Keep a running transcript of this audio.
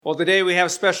Well, today we have a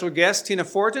special guest, Tina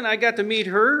Fortin. I got to meet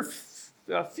her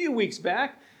a few weeks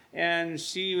back, and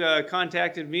she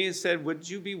contacted me and said, would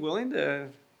you be willing to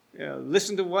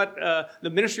listen to what the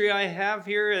ministry I have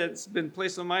here that's been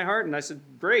placed on my heart? And I said,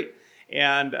 great.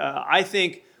 And I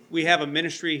think we have a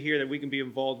ministry here that we can be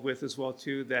involved with as well,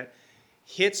 too, that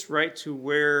hits right to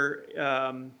where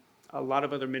a lot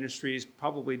of other ministries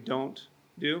probably don't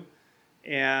do.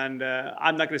 And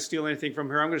I'm not going to steal anything from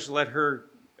her. I'm going to just let her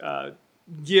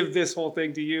give this whole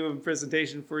thing to you in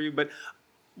presentation for you. But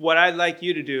what I'd like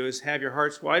you to do is have your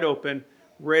hearts wide open,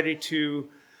 ready to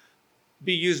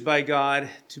be used by God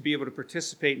to be able to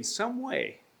participate in some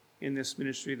way in this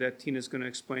ministry that Tina's going to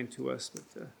explain to us.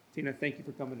 But Tina, thank you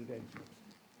for coming today.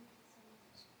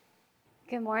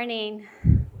 Good morning.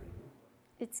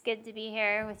 It's good to be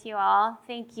here with you all.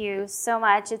 Thank you so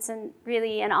much. It's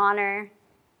really an honor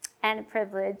and a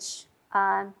privilege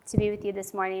to be with you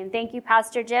this morning. And thank you,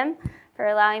 Pastor Jim, for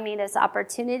allowing me this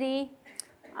opportunity.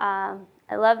 I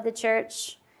love the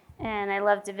church, and I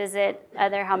love to visit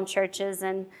other home churches.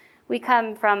 And we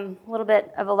come from a little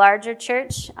bit of a larger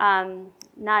church,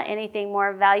 not anything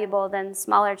more valuable than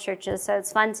smaller churches. So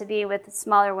it's fun to be with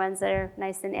smaller ones that are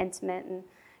nice and intimate, and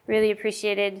really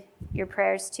appreciated your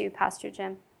prayers too, Pastor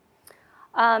Jim.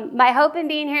 My hope in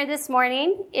being here this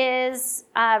morning is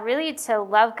really to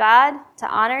love God, to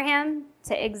honor Him,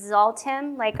 to exalt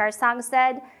Him, like our song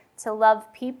said, to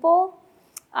love people,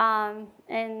 and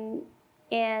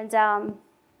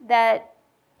that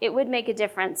it would make a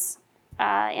difference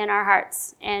in our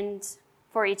hearts and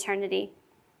for eternity.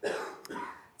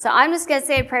 So I'm just going to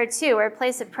say a prayer too. We're a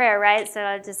place of prayer, right? So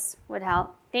it just would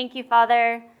help. Thank you,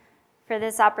 Father, for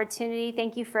this opportunity.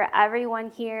 Thank you for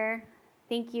everyone here.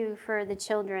 Thank you for the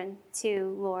children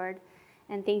too, Lord.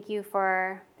 And thank you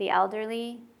for the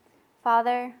elderly,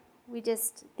 Father. We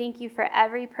just thank you for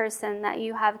every person that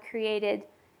you have created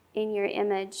in your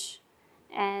image,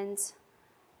 and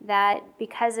that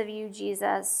because of you,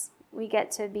 Jesus, we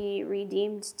get to be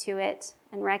redeemed to it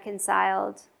and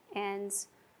reconciled and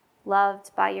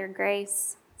loved by your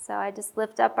grace. So I just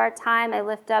lift up our time. I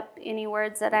lift up any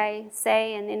words that I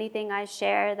say and anything I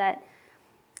share, that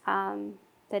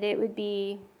it would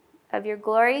be of your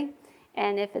glory.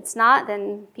 And if it's not,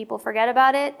 then people forget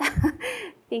about it.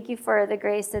 Thank you for the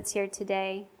grace that's here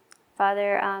today.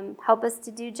 Father, help us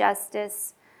to do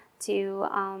justice, to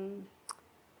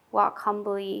walk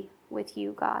humbly with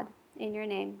you, God. In your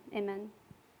name, amen.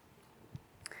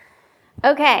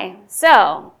 Okay,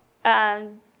 so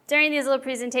during these little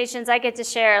presentations, I get to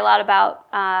share a lot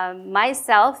about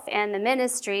myself and the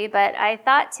ministry, but I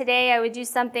thought today I would do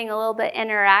something a little bit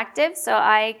interactive so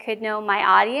I could know my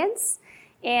audience.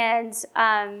 And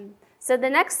so the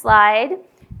next slide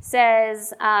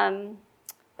says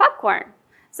popcorn.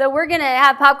 So we're going to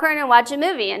have popcorn and watch a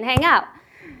movie and hang out.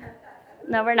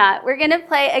 No, we're not. We're going to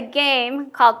play a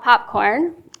game called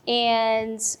Popcorn.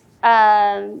 And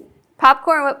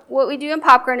popcorn, what we do in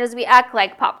popcorn is we act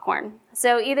like popcorn.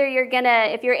 So either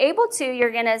if you're able to,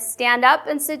 you're going to stand up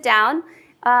and sit down.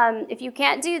 If you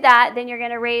can't do that, then you're going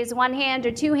to raise one hand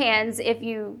or two hands if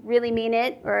you really mean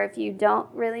it, or if you don't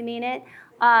really mean it.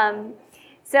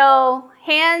 So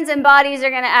hands and bodies are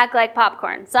going to act like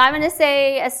popcorn. So I'm going to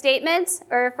say a statement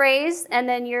or a phrase, and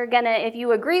then if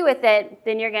you agree with it,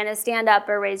 then you're going to stand up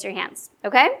or raise your hands.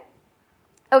 Okay?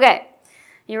 Okay.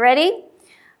 You ready?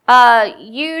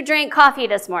 You drank coffee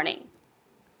this morning.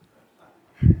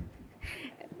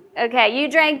 Okay.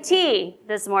 You drank tea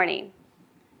this morning.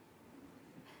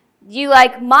 You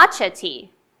like matcha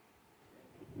tea.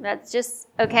 That's just,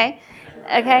 okay.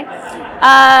 Okay.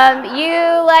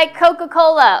 You like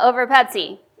Coca-Cola over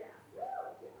Pepsi.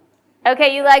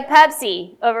 Okay, you like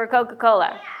Pepsi over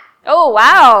Coca-Cola. Oh,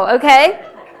 wow. Okay.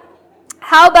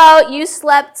 How about you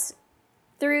slept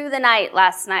through the night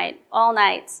last night, all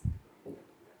night?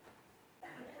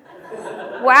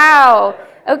 Wow.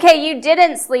 Okay, you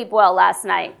didn't sleep well last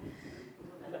night.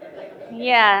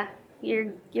 Yeah,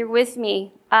 you're with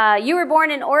me. You were born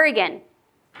in Oregon.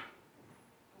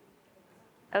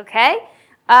 Okay.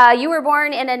 You were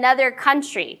born in another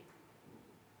country.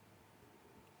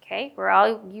 Okay, we're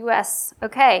all U.S.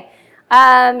 Okay.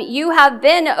 You have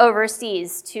been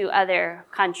overseas to other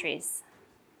countries.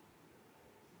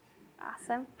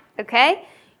 Awesome. Okay.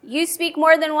 You speak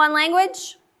more than one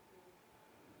language?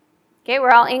 Okay,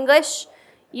 we're all English.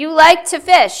 You like to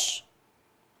fish?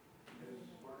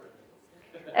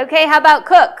 Okay, how about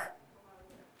cook?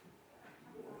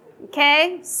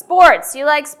 Okay, sports. You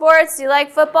like sports? You like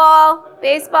football,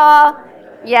 baseball?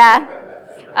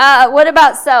 Yeah. What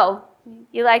about sew?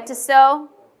 You like to sew?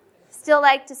 Still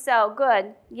like to sew.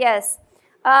 Good. Yes.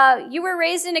 You were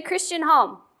raised in a Christian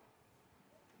home.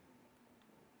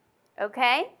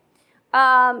 Okay?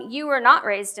 You were not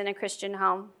raised in a Christian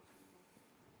home.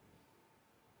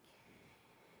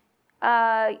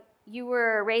 You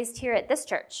were raised here at this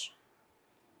church.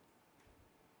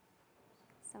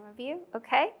 Some of you,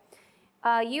 okay?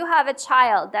 You have a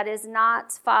child that is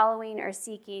not following or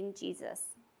seeking Jesus.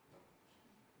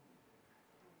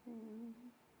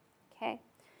 Okay.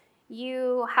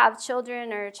 You have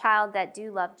children or a child that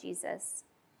do love Jesus.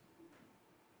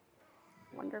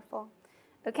 Wonderful.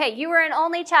 Okay, you were an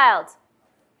only child.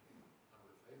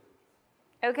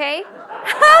 Okay.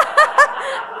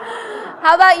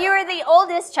 How about you were the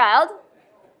oldest child?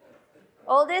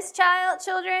 Oldest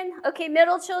children? Okay,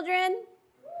 middle children?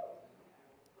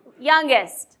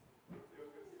 Youngest.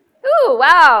 Ooh,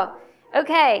 wow.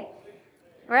 Okay.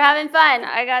 We're having fun.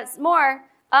 I got more.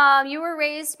 You were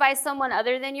raised by someone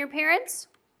other than your parents?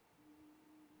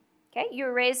 Okay. You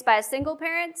were raised by a single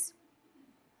parent?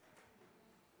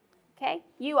 Okay.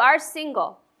 You are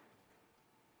single.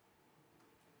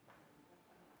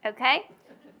 Okay.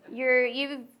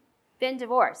 You've been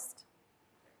divorced.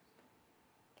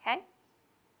 Okay.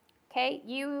 Okay.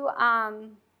 You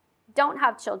don't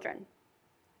have children.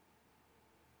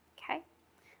 Okay.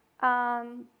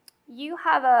 You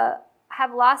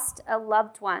have lost a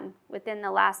loved one within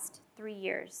the last 3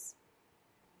 years.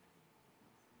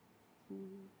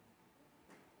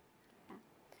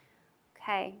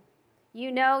 Okay.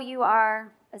 You know you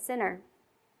are a sinner.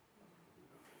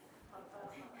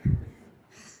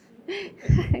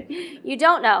 You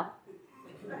don't know.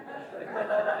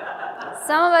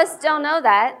 Some of us don't know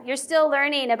that. You're still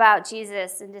learning about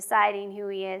Jesus and deciding who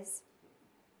he is.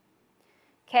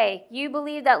 Okay, you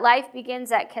believe that life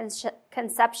begins at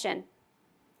conception.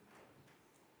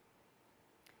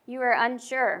 You are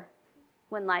unsure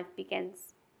when life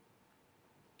begins.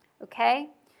 Okay?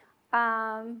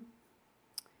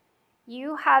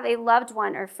 You have a loved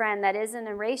one or friend that is in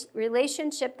a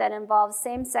relationship that involves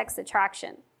same-sex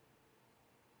attraction.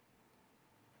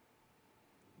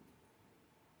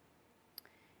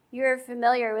 You're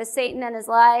familiar with Satan and his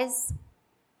lies.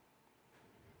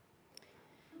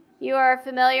 You are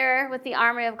familiar with the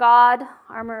armor of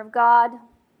God.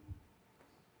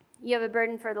 You have a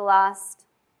burden for the lost.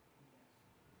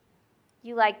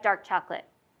 You like dark chocolate.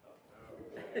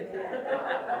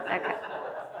 Okay.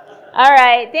 All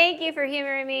right. Thank you for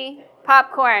humoring me.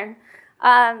 Popcorn.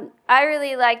 I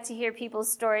really like to hear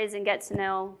people's stories and get to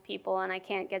know people, and I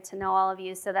can't get to know all of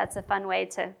you, so that's a fun way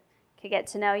to get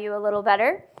to know you a little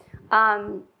better.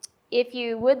 If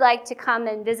you would like to come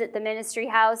and visit the ministry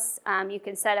house, you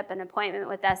can set up an appointment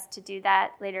with us to do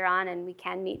that later on, and we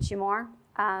can meet you more.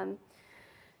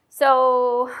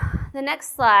 So the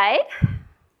next slide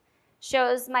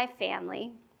shows my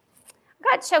family.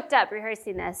 I got choked up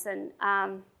rehearsing this, and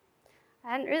I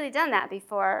hadn't really done that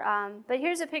before. But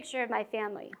here's a picture of my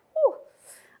family.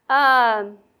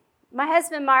 My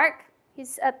husband, Mark,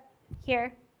 he's up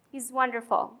here. He's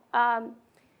wonderful.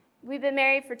 We've been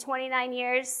married for 29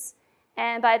 years,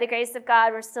 and by the grace of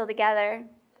God, we're still together.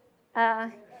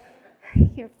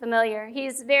 You're familiar.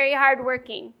 He's very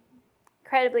hardworking,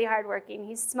 incredibly hardworking.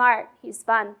 He's smart. He's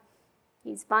fun.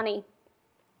 He's funny.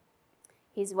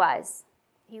 He's wise.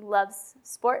 He loves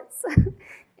sports, and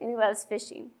he loves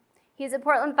fishing. He's a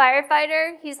Portland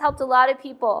firefighter. He's helped a lot of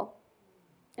people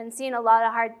and seen a lot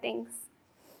of hard things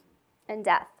and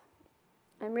death.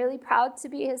 I'm really proud to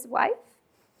be his wife,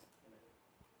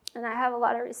 and I have a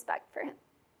lot of respect for him.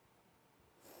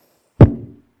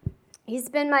 He's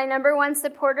been my number one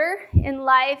supporter in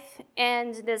life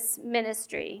and this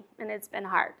ministry, and it's been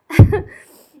hard.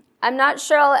 I'm not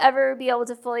sure I'll ever be able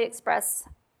to fully express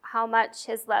how much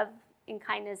his love and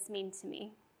kindness mean to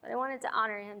me, but I wanted to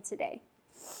honor him today.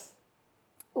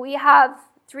 We have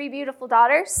 3 beautiful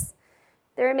daughters.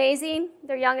 They're amazing.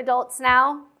 They're young adults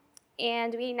now,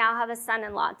 and we now have a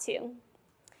son-in-law too.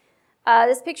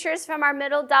 This picture is from our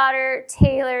middle daughter,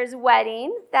 Taylor's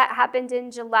wedding. That happened in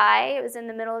July. It was in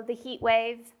the middle of the heat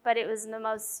wave, but it was the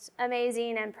most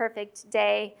amazing and perfect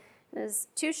day. It was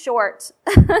too short.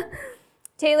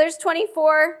 Taylor's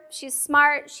 24. She's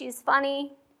smart. She's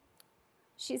funny.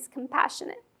 She's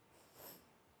compassionate.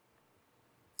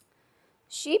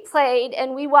 She played,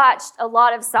 and we watched a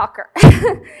lot of soccer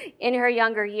in her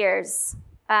younger years.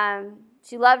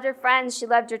 She loved her friends. She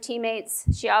loved her teammates.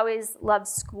 She always loved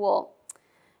school.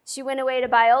 She went away to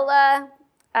Biola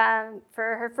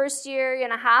for her first year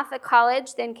and a half at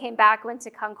college, then came back, went to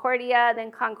Concordia, then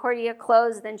Concordia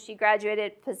closed, then she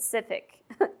graduated Pacific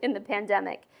in the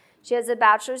pandemic. She has a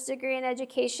bachelor's degree in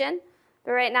education,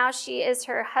 but right now she is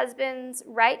her husband's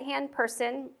right-hand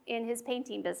person in his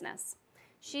painting business.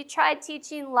 She tried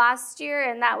teaching last year,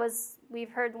 and that was, we've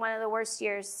heard, one of the worst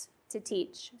years to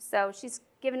teach. So she's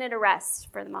given it a rest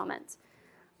for the moment.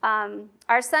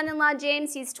 Our son-in-law,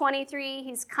 James, he's 23.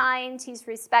 He's kind. He's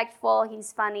respectful.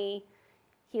 He's funny.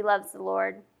 He loves the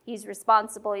Lord. He's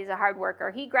responsible. He's a hard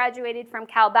worker. He graduated from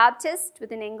Cal Baptist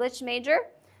with an English major.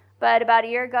 But about a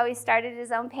year ago, he started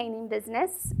his own painting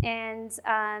business and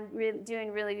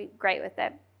doing really great with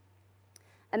it.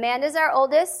 Amanda's our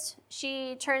oldest.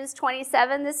 She turns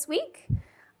 27 this week.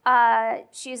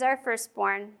 She's our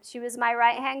firstborn. She was my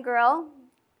right-hand girl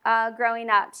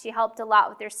growing up. She helped a lot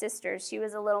with her sisters. She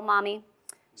was a little mommy.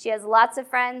 She has lots of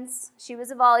friends. She was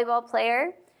a volleyball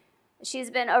player.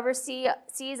 She's been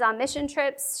overseas on mission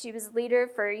trips. She was leader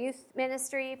for youth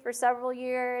ministry for several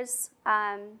years.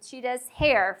 She does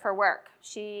hair for work.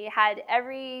 She had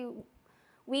every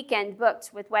weekend booked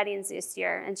with weddings this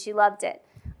year, and she loved it.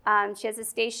 She has a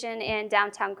station in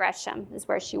downtown Gresham is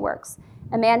where she works.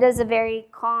 Amanda's a very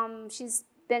calm, she's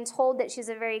been told that she's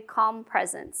a very calm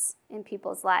presence in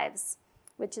people's lives,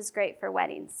 which is great for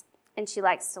weddings, and she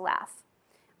likes to laugh.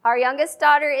 Our youngest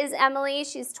daughter is Emily.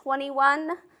 She's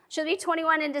 21. She'll be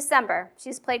 21 in December.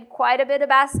 She's played quite a bit of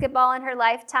basketball in her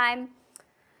lifetime,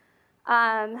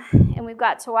 and we've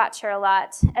got to watch her a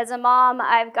lot. As a mom,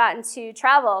 I've gotten to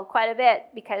travel quite a bit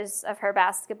because of her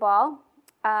basketball.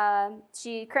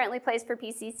 She currently plays for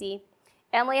PCC.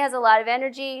 Emily has a lot of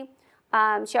energy.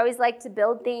 She always liked to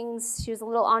build things. She was a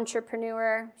little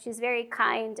entrepreneur. She's very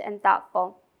kind and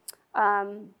thoughtful.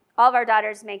 All of our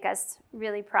daughters make us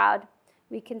really proud.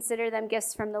 We consider them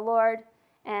gifts from the Lord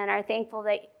and are thankful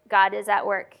that God is at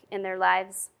work in their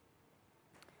lives.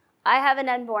 I have an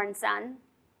unborn son,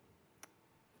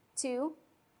 too.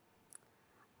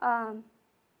 I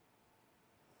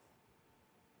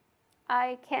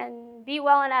can be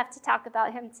well enough to talk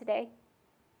about him today.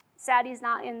 Sad he's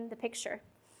not in the picture.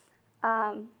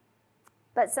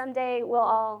 But someday we'll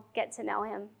all get to know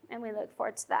him, and we look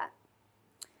forward to that.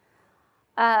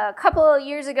 A couple of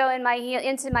years ago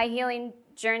into my healing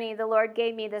journey, the Lord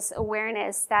gave me this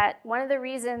awareness that one of the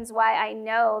reasons why I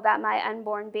know that my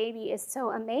unborn baby is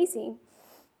so amazing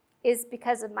is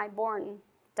because of my born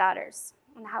daughters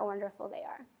and how wonderful they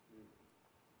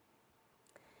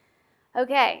are.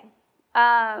 Okay.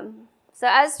 So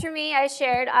as for me, I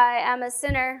shared, I am a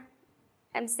sinner.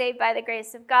 I'm saved by the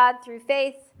grace of God through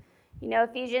faith. You know,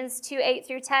 Ephesians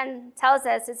 2:8-10 tells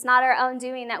us it's not our own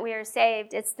doing that we are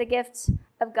saved. It's the gift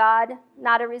of God,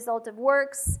 not a result of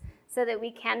works, so that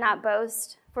we cannot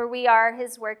boast. For we are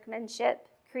his workmanship,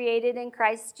 created in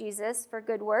Christ Jesus for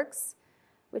good works,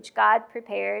 which God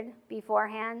prepared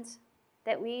beforehand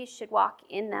that we should walk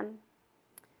in them.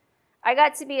 I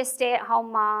got to be a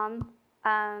stay-at-home mom.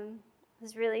 I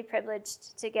was really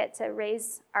privileged to get to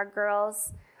raise our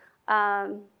girls.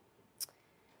 I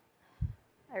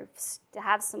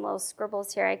have some little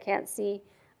scribbles here I can't see.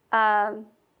 I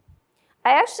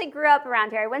actually grew up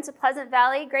around here. I went to Pleasant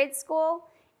Valley grade school,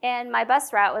 and my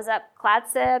bus route was up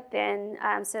Clatsop,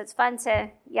 and so it's fun to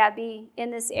be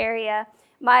in this area.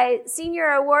 My senior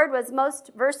award was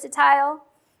most versatile.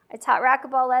 I taught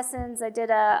racquetball lessons. I did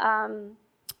a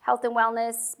health and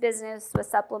wellness business with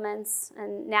supplements,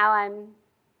 and now I'm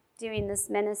doing this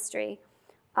ministry.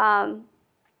 I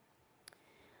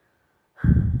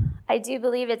do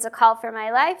believe it's a call for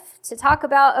my life to talk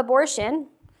about abortion,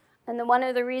 and one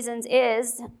of the reasons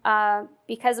is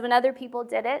because when other people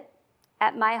did it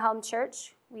at my home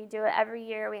church, we do it every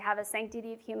year. We have a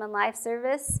Sanctity of Human Life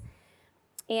service,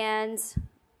 and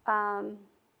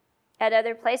at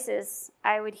other places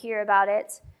I would hear about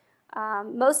it,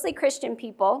 mostly Christian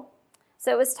people.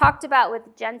 So it was talked about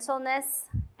with gentleness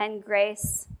and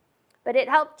grace, but it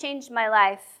helped change my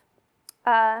life.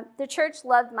 The church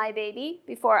loved my baby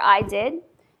before I did.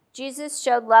 Jesus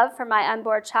showed love for my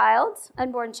unborn child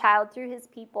through his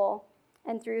people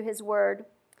and through his word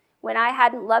when I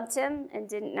hadn't loved him and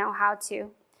didn't know how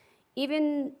to.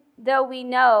 Even though we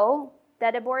know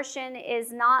that abortion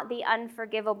is not the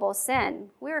unforgivable sin,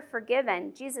 we're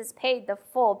forgiven. Jesus paid the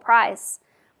full price.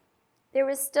 There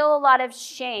was still a lot of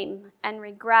shame and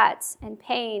regret and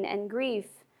pain and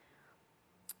grief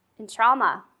and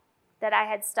trauma that I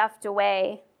had stuffed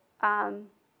away, and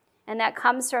that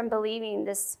comes from believing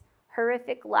this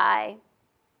horrific lie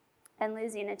and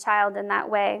losing a child in that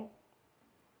way.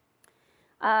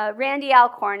 Randy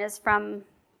Alcorn is from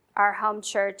our home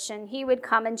church, and he would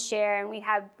come and share, and we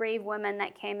had brave women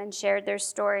that came and shared their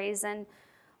stories, and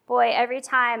boy, every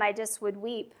time I just would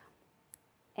weep,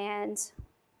 and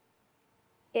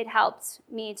it helped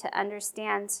me to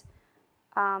understand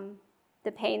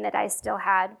the pain that I still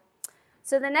had.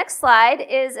 So the next slide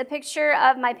is a picture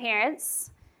of my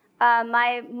parents.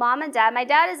 My mom and dad, my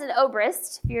dad is an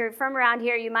Obrist. If you're from around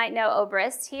here, you might know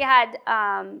Obrist. He had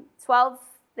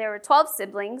there were 12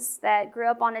 siblings that grew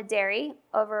up on a dairy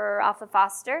over off of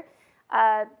Foster.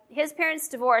 His parents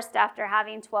divorced after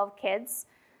having 12 kids.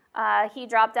 He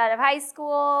dropped out of high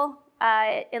school,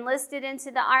 enlisted into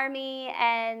the army,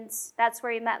 and that's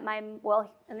where he met and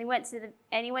he went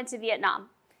to Vietnam.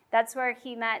 That's where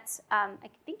he met, I'm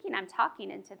thinking I'm talking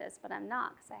into this, but I'm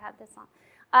not because I have this on.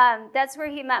 That's where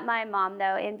he met my mom,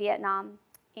 though, in Vietnam.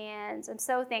 And I'm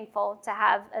so thankful to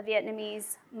have a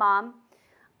Vietnamese mom.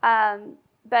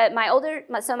 But my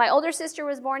older sister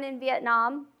was born in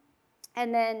Vietnam.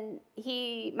 And then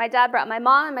my dad brought my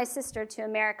mom and my sister to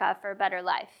America for a better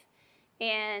life.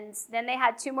 And then they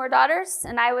had 2 more daughters,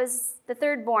 and I was the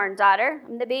third born daughter.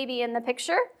 I'm the baby in the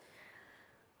picture.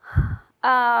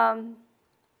 I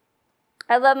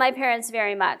love my parents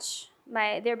very much.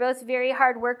 They're both very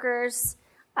hard workers.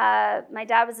 My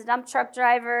dad was a dump truck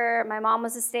driver. My mom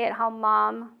was a stay-at-home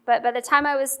mom. But by the time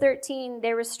I was 13,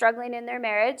 they were struggling in their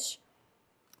marriage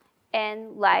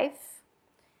and life.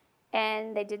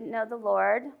 And they didn't know the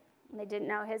Lord. And they didn't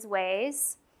know his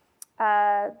ways.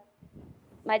 My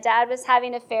dad was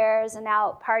having affairs and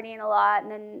out partying a lot.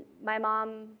 And then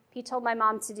he told my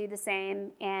mom to do the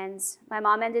same. And my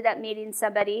mom ended up meeting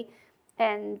somebody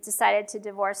and decided to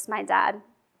divorce my dad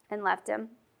and left him.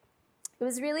 It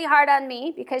was really hard on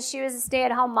me because she was a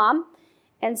stay-at-home mom.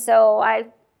 And so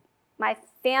my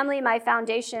family, my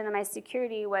foundation, and my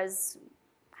security was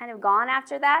kind of gone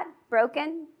after that,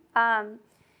 broken.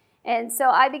 And so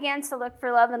I began to look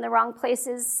for love in the wrong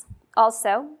places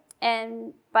also.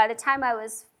 And by the time I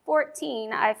was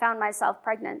 14, I found myself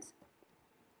pregnant.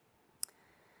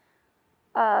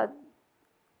 The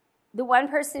one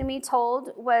person we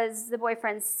told was the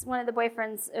boyfriend's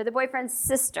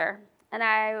sister. And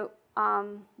I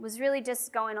was really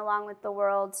just going along with the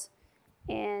world.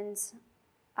 And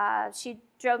she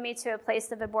drove me to a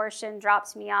place of abortion,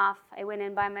 dropped me off. I went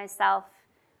in by myself,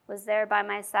 was there by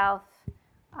myself.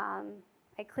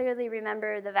 I clearly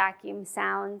remember the vacuum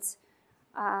sound.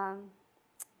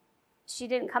 She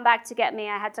didn't come back to get me.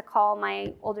 I had to call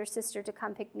my older sister to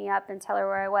come pick me up and tell her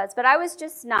where I was. But I was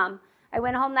just numb. I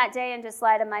went home that day and just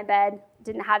lied in my bed,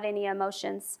 didn't have any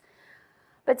emotions.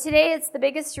 But today it's the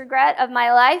biggest regret of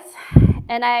my life,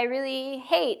 and I really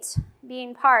hate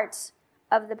being part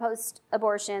of the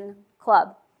post-abortion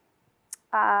club.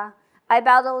 I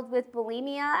battled with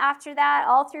bulimia after that.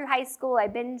 All through high school, I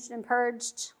binged and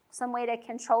purged, some way to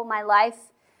control my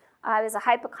life. I was a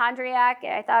hypochondriac.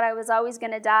 I thought I was always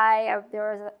going to die. There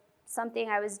was something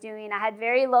I was doing. I had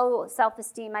very low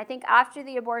self-esteem. I think after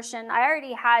the abortion, I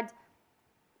already had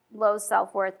low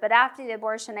self-worth, but after the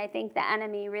abortion, I think the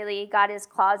enemy really got his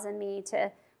claws in me to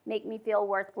make me feel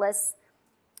worthless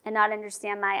and not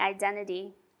understand my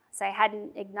identity. So I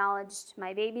hadn't acknowledged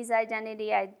my baby's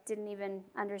identity. I didn't even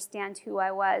understand who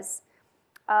I was.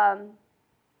 I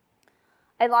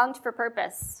longed for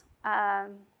purpose.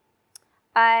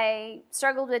 I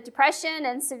struggled with depression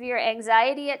and severe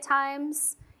anxiety at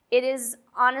times. It is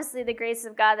honestly the grace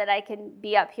of God that I can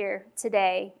be up here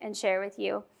today and share with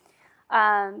you.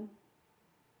 And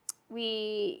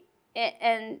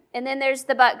then there's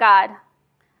the but God.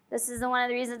 This is one of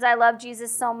the reasons I love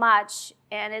Jesus so much,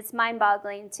 and it's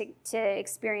mind-boggling to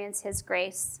experience his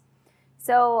grace.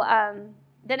 So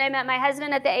then I met my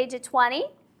husband at the age of 20.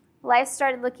 Life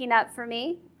started looking up for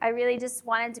me. I really just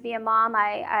wanted to be a mom.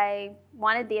 I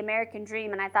wanted the American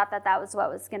dream, and I thought that was what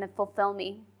was going to fulfill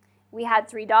me. We had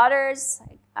 3 daughters.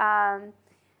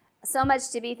 So much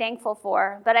to be thankful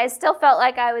for, but I still felt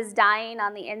like I was dying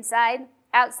on the inside.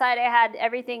 Outside, I had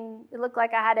everything. It looked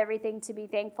like I had everything to be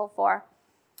thankful for.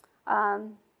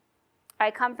 I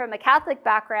come from a Catholic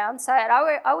background, so I had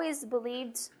always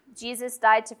believed Jesus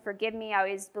died to forgive me. I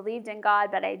always believed in God,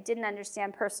 but I didn't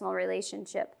understand personal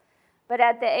relationship. But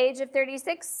at the age of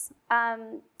 36,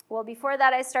 before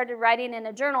that, I started writing in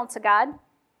a journal to God,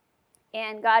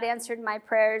 and God answered my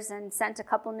prayers and sent a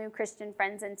couple new Christian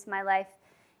friends into my life.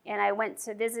 And I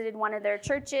visited one of their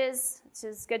churches, which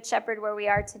is Good Shepherd, where we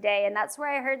are today. And that's where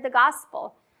I heard the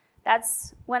gospel.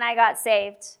 That's when I got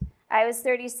saved. I was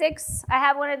 36. I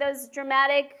had one of those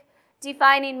dramatic,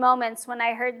 defining moments when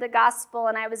I heard the gospel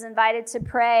and I was invited to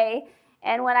pray.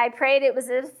 And when I prayed, it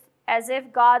was as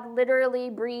if God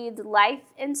literally breathed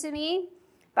life into me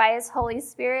by his Holy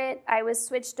Spirit. I was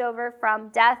switched over from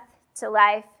death to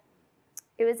life.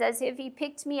 It was as if he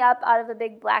picked me up out of a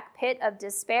big black pit of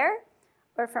despair,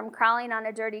 or from crawling on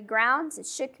a dirty ground. It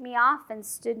shook me off and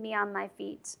stood me on my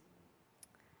feet.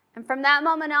 And from that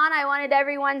moment on, I wanted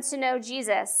everyone to know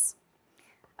Jesus.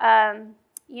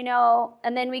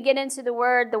 and then we get into the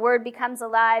Word becomes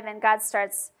alive, and God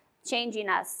starts changing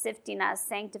us, sifting us,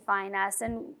 sanctifying us.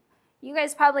 And you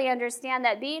guys probably understand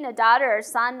that being a daughter or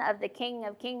son of the King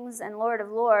of Kings and Lord of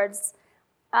Lords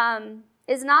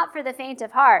is not for the faint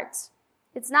of heart.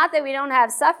 It's not that we don't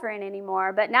have suffering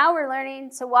anymore, but now we're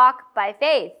learning to walk by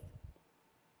faith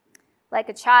like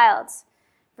a child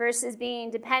versus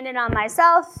being dependent on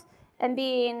myself and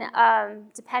being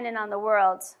dependent on the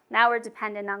world. Now we're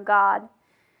dependent on God.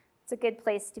 It's a good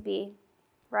place to be,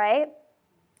 right?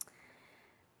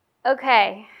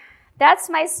 Okay, that's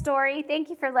my story. Thank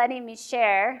you for letting me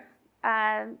share.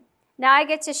 Now I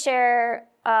get to share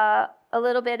a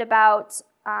little bit about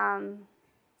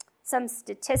some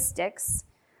statistics,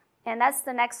 and that's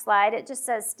the next slide. It just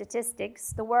says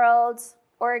statistics. The world,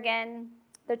 Oregon,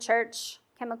 the church,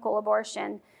 chemical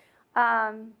abortion.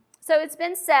 So it's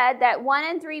been said that 1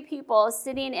 in 3 people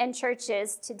sitting in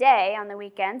churches today on the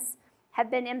weekends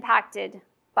have been impacted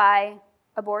by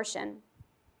abortion.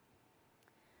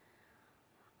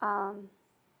 And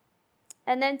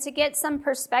then to get some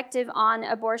perspective on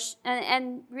abortion,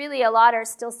 and really a lot are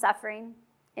still suffering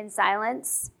in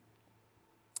silence.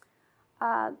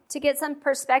 To get some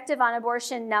perspective on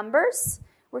abortion numbers,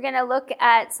 we're going to look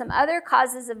at some other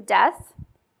causes of death.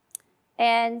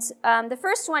 And the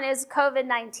first one is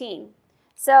COVID-19.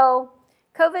 So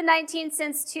COVID-19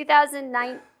 since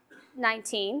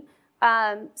 2019,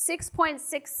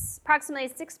 approximately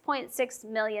 6.6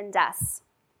 million deaths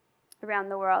around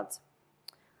the world.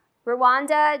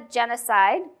 Rwanda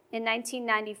genocide in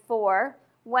 1994,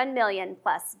 1 million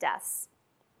plus deaths.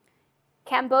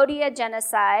 Cambodia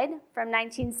genocide from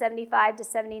 1975 to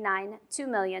 79, 2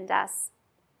 million deaths.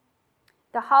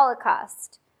 The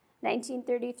Holocaust,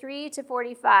 1933 to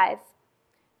 45,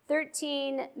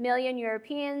 13 million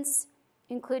Europeans,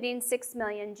 including 6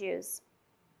 million Jews.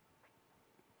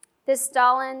 The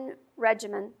Stalin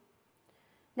regimen,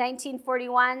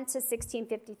 1941 to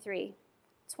 1653,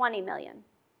 20 million.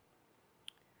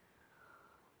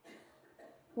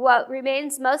 What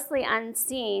remains mostly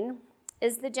unseen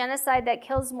is the genocide that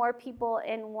kills more people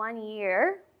in 1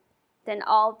 year than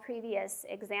all previous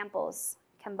examples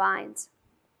combined.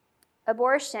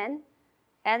 Abortion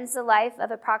ends the life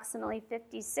of approximately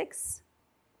 56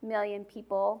 million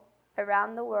people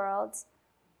around the world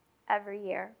every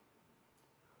year.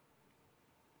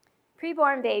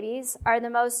 Preborn babies are the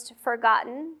most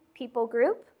forgotten people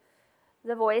group,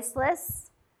 the voiceless,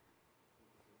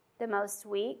 the most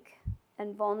weak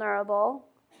and vulnerable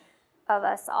of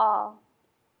us all,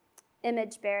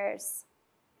 image bearers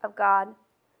of God.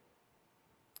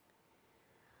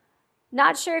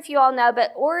 Not sure if you all know,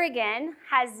 but Oregon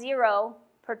has 0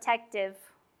 protective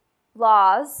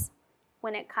laws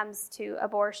when it comes to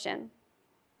abortion.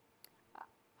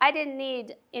 I didn't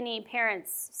need any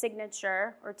parent's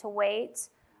signature or to wait.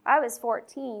 I was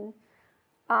 14.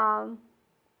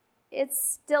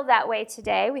 It's still that way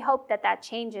today. We hope that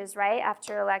changes, right,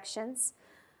 after elections.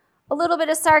 A little bit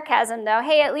of sarcasm, though.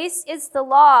 Hey, at least it's the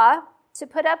law to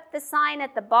put up the sign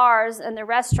at the bars and the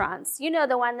restaurants. You know,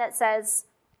 the one that says,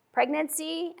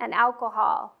 pregnancy and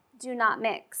alcohol do not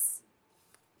mix.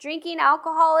 Drinking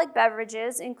alcoholic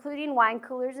beverages, including wine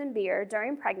coolers and beer,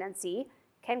 during pregnancy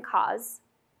can cause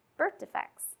birth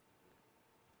defects.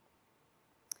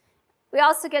 We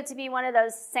also get to be one of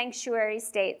those sanctuary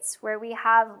states where we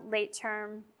have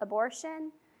late-term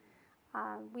abortion.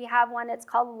 We have one that's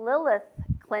called Lilith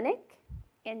Clinic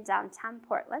in downtown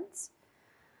Portland.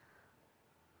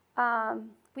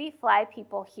 We fly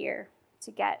people here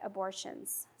to get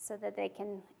abortions so that they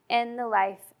can end the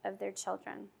life of their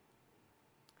children.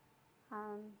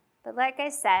 But like I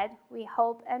said, we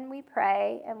hope and we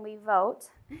pray and we vote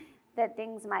that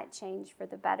things might change for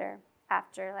the better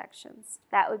after elections.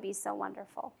 That would be so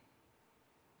wonderful.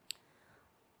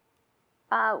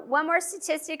 One more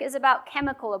statistic is about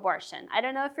chemical abortion. I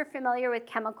don't know if you're familiar with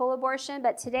chemical abortion,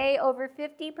 but today over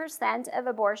 50% of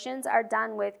abortions are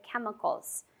done with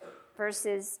chemicals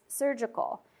versus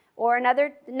surgical. Or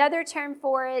another term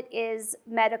for it is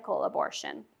medical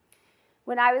abortion.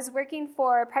 When I was working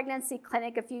for a pregnancy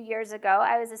clinic a few years ago,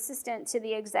 I was assistant to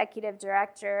the executive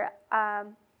director.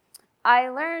 I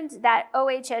learned that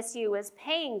OHSU was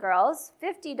paying girls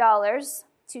 $50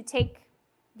 to take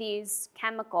these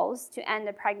chemicals to end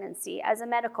a pregnancy as a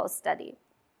medical study.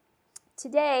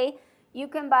 Today, you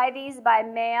can buy these by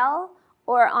mail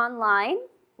or online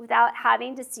without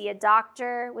having to see a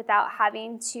doctor, without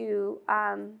having to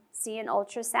see an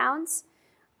ultrasound,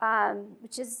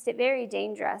 which is very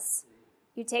dangerous.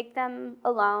 You take them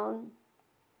alone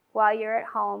while you're at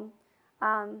home.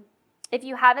 If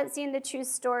you haven't seen the true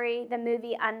story, the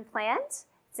movie Unplanned,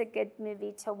 It's a good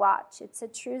movie to watch. It's a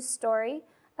true story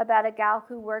about a gal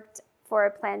who worked for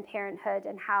a Planned Parenthood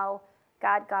and how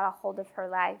God got a hold of her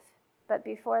life. But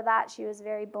before that, she was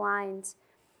very blind.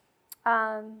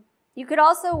 You could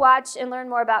also watch and learn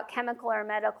more about chemical or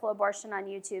medical abortion on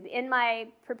YouTube. In my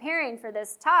preparing for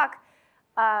this talk,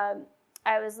 I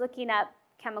was looking up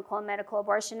chemical and medical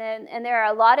abortion, and there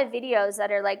are a lot of videos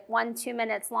that are like 1-2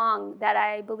 minutes long that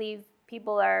I believe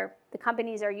the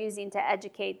companies are using to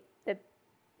educate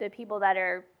the people that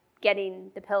are getting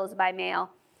the pills by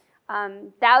mail.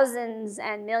 Thousands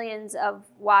and millions of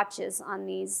watches on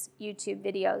these YouTube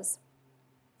videos.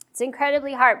 It's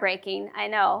incredibly heartbreaking, I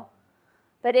know.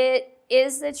 But it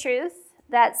is the truth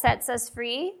that sets us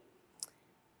free,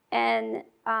 and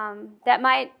that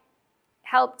might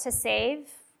help to save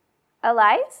a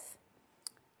life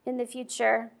in the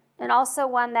future, and also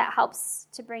one that helps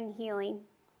to bring healing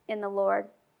in the Lord.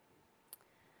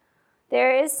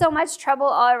 There is so much trouble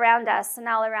all around us and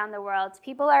all around the world.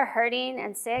 People are hurting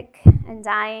and sick and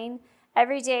dying.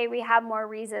 Every day we have more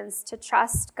reasons to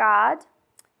trust God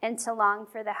and to long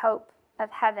for the hope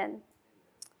of heaven,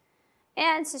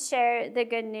 and to share the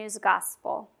good news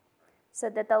gospel so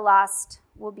that the lost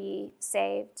will be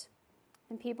saved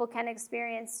and people can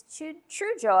experience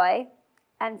true joy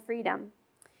and freedom.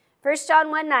 1 John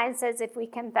 1:9 says, if we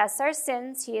confess our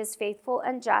sins, he is faithful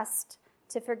and just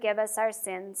to forgive us our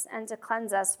sins and to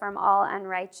cleanse us from all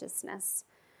unrighteousness.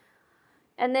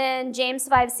 And then James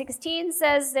 5:16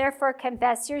 says, therefore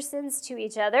confess your sins to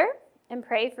each other and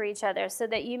pray for each other so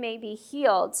that you may be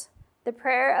healed. The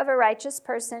prayer of a righteous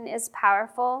person is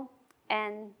powerful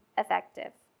and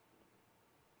effective.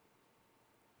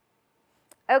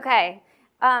 Okay,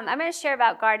 I'm going to share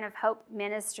about Garden of Hope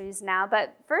Ministries now.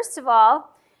 But first of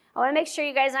all, I want to make sure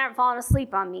you guys aren't falling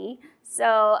asleep on me.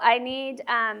 So I need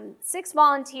 6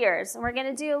 volunteers. And we're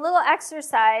going to do a little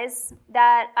exercise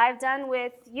that I've done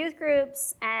with youth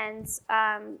groups and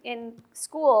in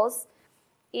schools.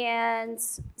 And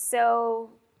so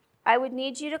I would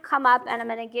need you to come up, and I'm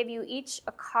going to give you each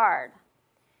a card.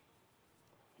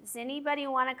 Does anybody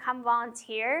want to come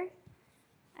volunteer?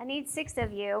 I need 6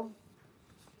 of you.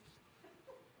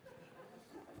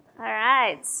 All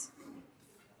right.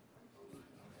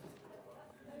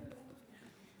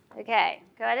 Okay,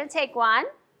 go ahead and take one.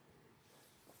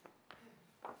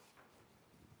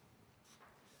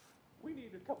 We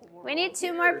need a couple more. We need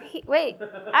 2 more. Wait,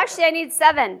 actually, I need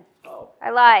 7. Oh.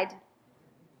 I lied.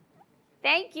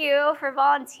 Thank you for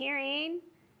volunteering.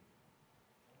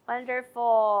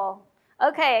 Wonderful.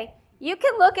 Okay, you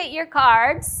can look at your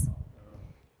cards,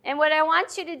 and what I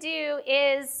want you to do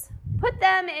is put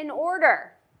them in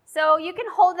order. So you can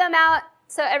hold them out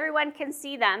so everyone can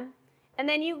see them, and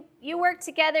then you work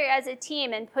together as a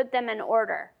team and put them in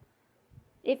order.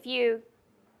 If you...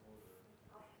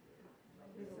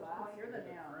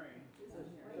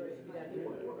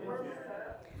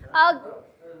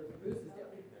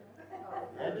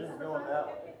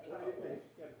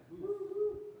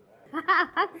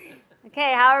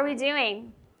 Okay, how are we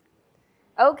doing?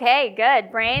 Okay,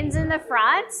 good. Brains in the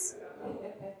front.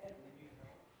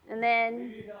 And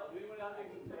then,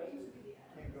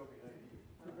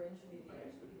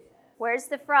 where's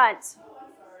the front?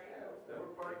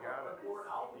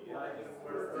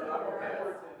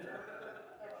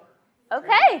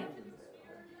 Okay.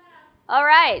 All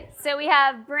right, so we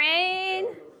have brain,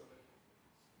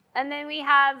 and then we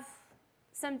have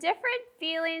some different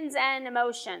feelings and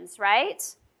emotions, right?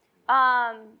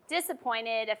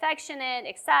 Disappointed, affectionate,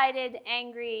 excited,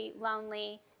 angry,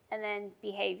 lonely, and then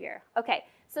behavior. Okay,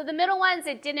 so the middle ones,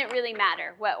 it didn't really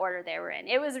matter what order they were in.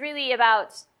 It was really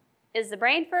about, is the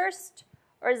brain first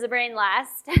or is the brain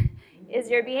last? Is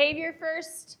your behavior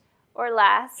first or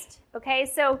last? Okay,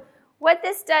 so what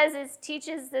this does is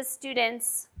teaches the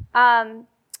students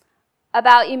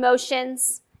about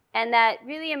emotions, and that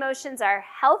really emotions are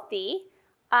healthy,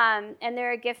 and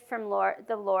they're a gift from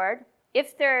the Lord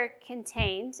if they're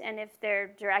contained and if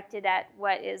they're directed at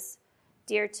what is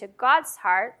dear to God's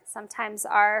heart. Sometimes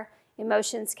our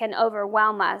emotions can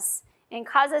overwhelm us and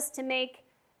cause us to make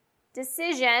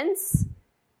decisions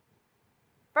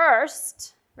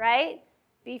first, right,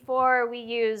 before we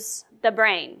use the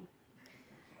brain.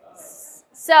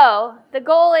 So the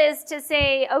goal is to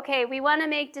say, okay, we want to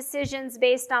make decisions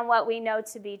based on what we know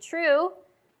to be true,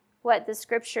 what the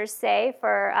scriptures say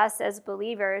for us as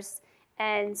believers,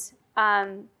 and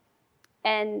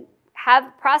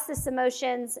have process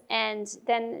emotions and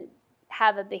then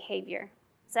have a behavior.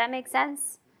 Does that make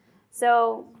sense?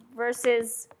 So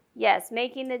versus, yes,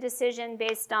 making the decision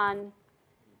based on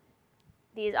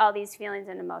all these feelings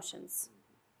and emotions.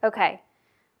 Okay.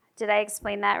 Did I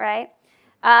explain that right?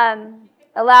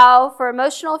 allow for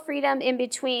emotional freedom in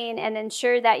between, and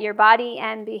ensure that your body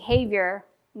and behavior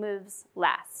moves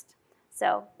last.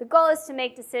 So the goal is to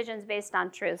make decisions based on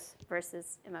truth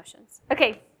versus emotions.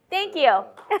 Okay, thank you.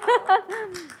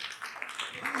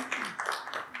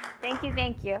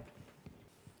 Thank you.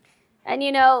 And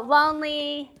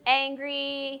lonely,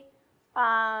 angry,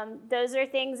 those are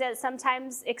things that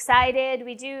sometimes excited,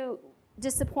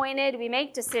 disappointed, we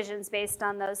make decisions based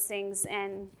on those things,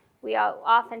 and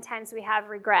oftentimes we have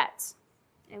regret,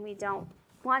 and we don't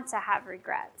want to have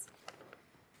regret.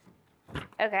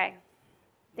 Okay,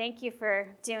 thank you for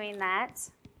doing that.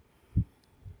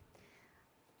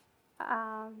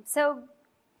 So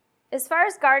as far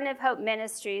as Garden of Hope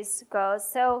Ministries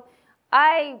goes,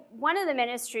 one of the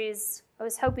ministries I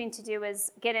was hoping to do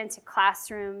was get into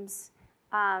classrooms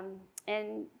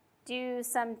and do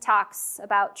some talks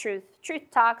about truth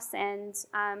talks and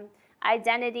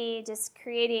identity, just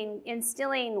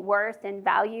instilling worth and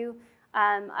value.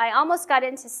 I almost got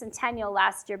into Centennial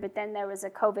last year, but then there was a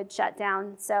COVID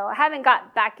shutdown, so I haven't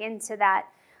got back into that.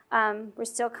 We're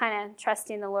still kind of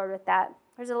trusting the Lord with that.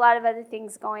 There's a lot of other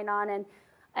things going on,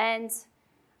 and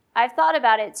I've thought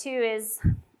about it too, is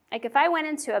like if I went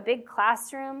into a big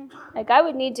classroom, like I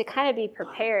would need to kind of be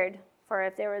prepared for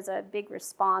if there was a big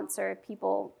response or if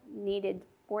people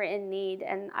were in need,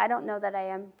 and I don't know that I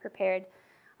am prepared.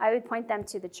 I would point them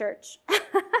to the church.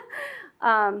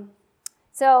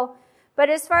 But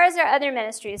as far as our other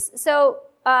ministries,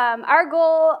 our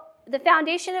goal, the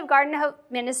foundation of Garden of Hope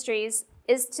Ministries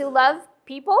is to love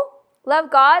people, love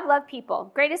God, love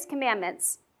people. Greatest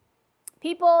commandments.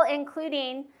 People,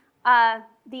 including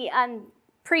the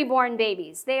preborn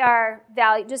babies. They are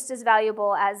just as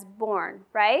valuable as born,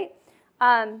 right?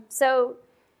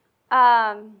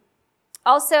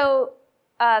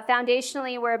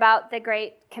 Foundationally, we're about the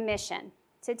Great Commission,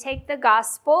 to take the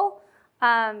gospel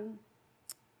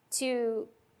to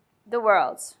the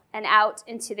world and out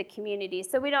into the community.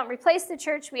 So we don't replace the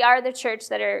church. We are the church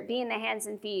that are being the hands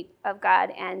and feet of God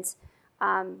and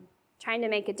trying to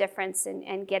make a difference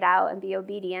and get out and be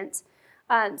obedient.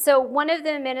 So one of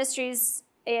the ministries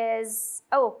is,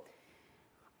 I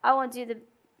won't do the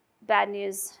bad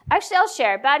news. Actually, I'll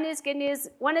share. Bad news, good news.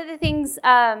 One of the things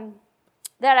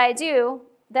that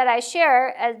I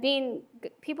share as being,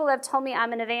 people have told me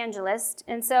I'm an evangelist.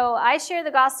 And so I share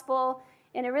the gospel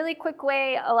in a really quick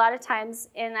way a lot of times.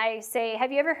 And I say,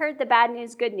 have you ever heard the bad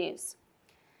news, good news?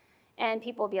 And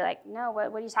people will be like, no,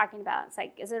 what are you talking about? It's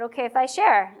like, is it okay if I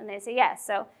share? And they say, yes.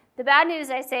 So the bad news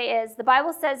I say is the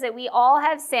Bible says that we all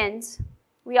have sinned.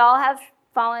 We all have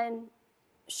fallen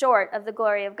short of the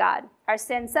glory of God. Our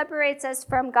sin separates us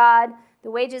from God.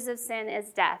 The wages of sin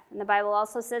is death. And the Bible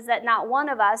also says that not one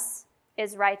of us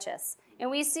is righteous. And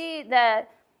we see the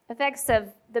effects of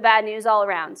the bad news all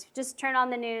around. Just turn on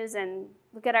the news and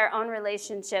look at our own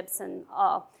relationships and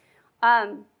all.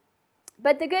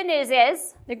 But the good news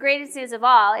is, the greatest news of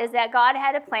all, is that God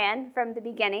had a plan from the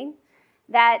beginning,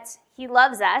 that he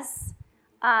loves us,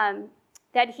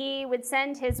 that he would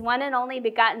send his one and only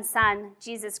begotten Son,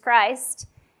 Jesus Christ,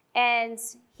 and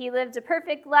he lived a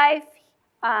perfect life,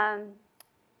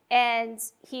 and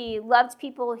he loved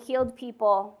people, healed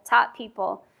people, taught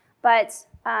people, but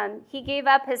he gave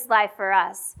up his life for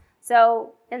us.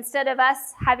 So instead of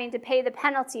us having to pay the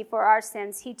penalty for our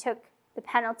sins, he took the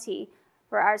penalty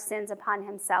for our sins upon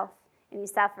himself, and he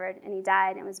suffered, and he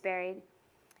died, and was buried.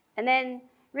 And then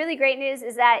really great news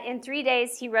is that in 3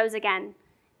 days he rose again,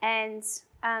 and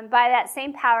by that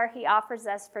same power he offers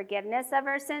us forgiveness of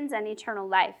our sins and eternal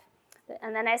life.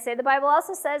 And then I say the Bible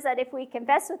also says that if we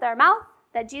confess with our mouth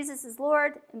that Jesus is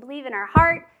Lord and believe in our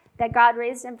heart that God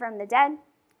raised him from the dead,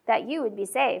 that you would be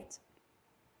saved.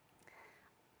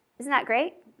 Isn't that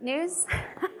great news?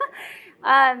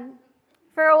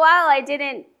 For a while I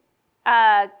didn't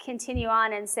continue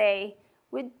on and say,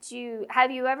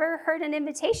 have you ever heard an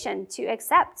invitation to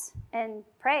accept and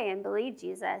pray and believe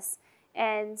Jesus?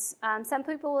 And some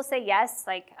people will say yes.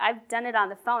 Like, I've done it on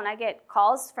the phone. I get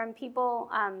calls from people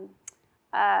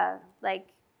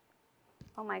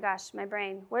oh my gosh, my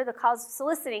brain. What are the calls?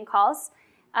 Soliciting calls.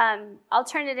 I'll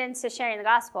turn it into sharing the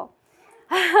gospel,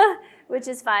 which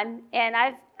is fun. And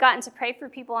I've gotten to pray for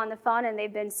people on the phone, and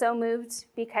they've been so moved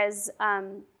because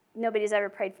nobody's ever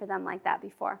prayed for them like that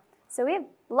before. So we have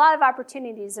a lot of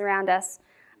opportunities around us,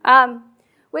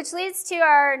 which leads to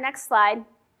our next slide.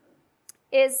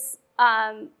 Is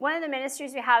one of the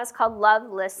ministries we have is called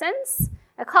Love Listens.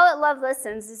 I call it Love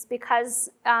Listens is because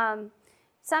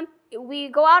we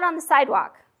go out on the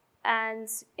sidewalk and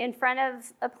in front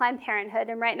of a Planned Parenthood,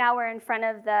 and right now we're in front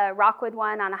of the Rockwood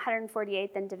one on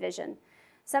 148th and Division.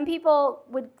 Some people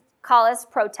would call us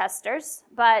protesters,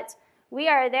 but We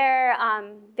are there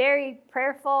very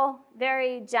prayerful,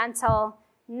 very gentle,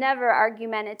 never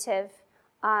argumentative,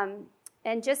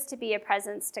 and just to be a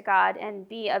presence to God and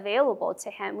be available to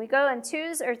him. We go in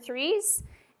 2s or 3s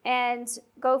and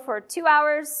go for 2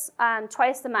 hours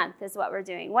twice a month is what we're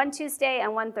doing. 1 Tuesday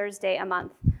and 1 Thursday a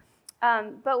month.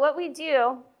 But what we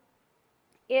do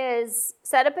is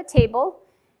set up a table,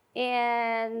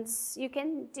 and you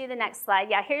can do the next slide.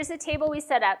 Yeah, here's the table we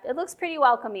set up. It looks pretty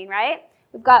welcoming, right?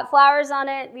 We've got flowers on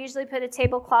it. We usually put a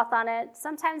tablecloth on it.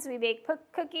 Sometimes we bake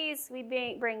cookies. We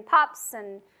bring pops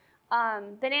and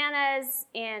bananas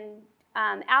and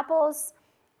apples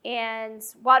and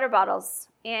water bottles.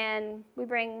 And we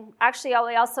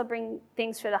also bring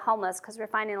things for the homeless because we're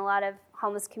finding a lot of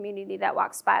homeless community that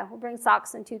walks by. We'll bring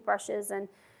socks and toothbrushes and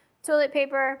toilet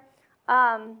paper.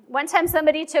 One time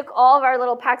somebody took all of our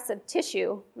little packs of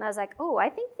tissue, and I was like, oh, I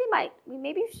think we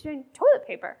maybe should do toilet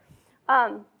paper.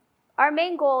 Our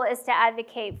main goal is to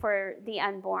advocate for the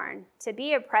unborn, to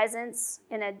be a presence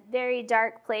in a very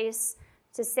dark place,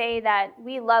 to say that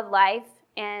we love life,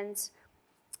 and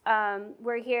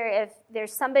we're here if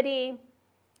there's somebody.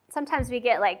 Sometimes we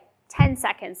get like 10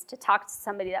 seconds to talk to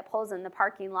somebody that pulls in the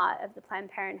parking lot of the Planned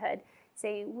Parenthood.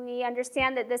 Say, we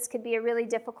understand that this could be a really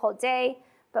difficult day,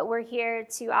 but we're here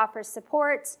to offer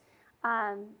support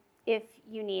if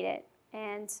you need it.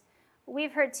 And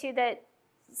we've heard too that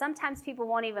sometimes people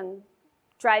won't even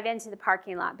drive into the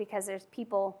parking lot because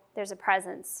there's a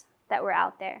presence that we're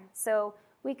out there. So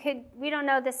we don't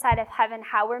know this side of heaven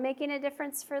how we're making a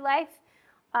difference for life,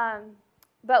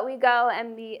 but we go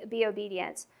and be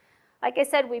obedient. Like I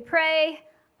said, we pray.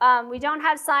 We don't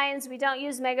have signs. We don't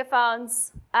use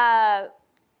megaphones.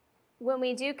 When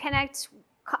we do connect,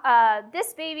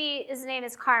 this baby, his name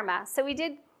is Karma. So we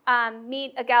did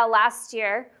meet a gal last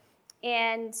year,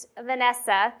 and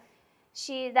Vanessa,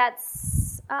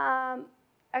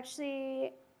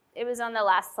 actually, it was on the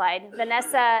last slide.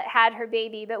 Vanessa had her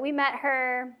baby, but we met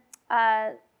her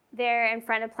there in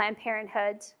front of Planned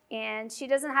Parenthood, and she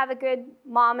doesn't have a good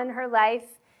mom in her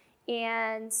life,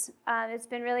 and it's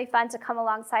been really fun to come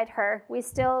alongside her. We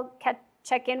still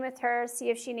check in with her, see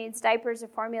if she needs diapers or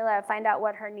formula, find out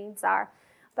what her needs are.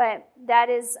 But that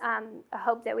is a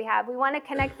hope that we have. We want to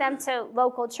connect them to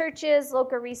local churches,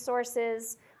 local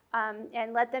resources,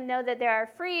 and let them know that there are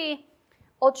free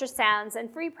ultrasounds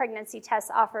and free pregnancy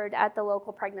tests offered at the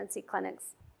local pregnancy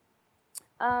clinics.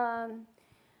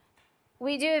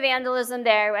 We do evangelism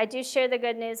there. I do share the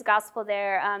good news gospel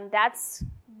there. That's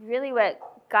really what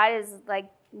God is like,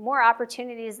 more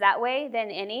opportunities that way than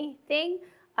anything.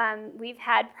 We've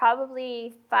had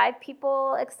probably 5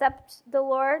 people accept the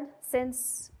Lord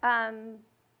since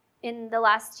in the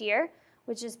last year,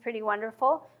 which is pretty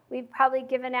wonderful. We've probably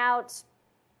given out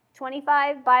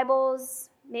 25 Bibles,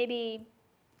 maybe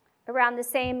around the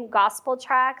same gospel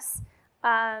tracts.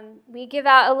 We give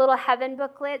out a little heaven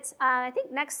booklet. I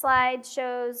think next slide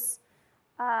shows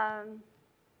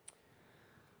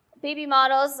baby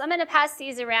models. I'm going to pass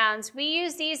these around. We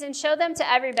use these and show them to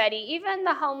everybody, even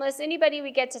the homeless, anybody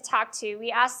we get to talk to. We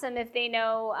ask them if they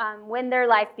know when their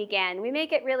life began. We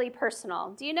make it really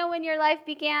personal. Do you know when your life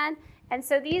began? And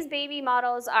so these baby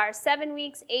models are 7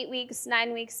 weeks, 8 weeks,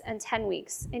 9 weeks, and 10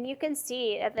 weeks. And you can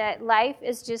see that life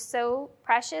is just so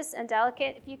precious and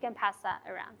delicate. If you can pass that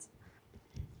around.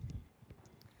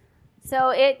 So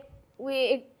it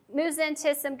moves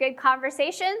into some good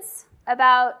conversations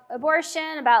about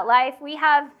abortion, about life. We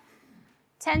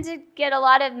tend to get a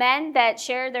lot of men that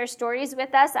share their stories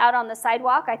with us out on the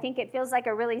sidewalk. I think it feels like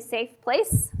a really safe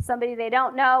place. Somebody they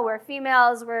don't know. We're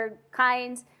females. We're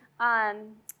kind.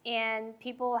 And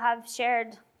people have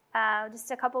shared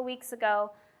just a couple weeks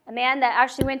ago, a man that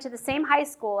actually went to the same high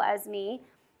school as me,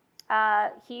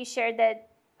 he shared that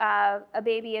a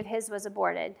baby of his was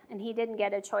aborted, and he didn't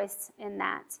get a choice in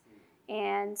that.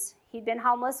 And he'd been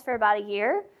homeless for about a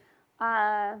year.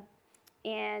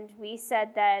 And we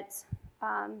said that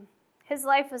his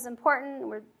life was important.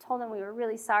 We told him we were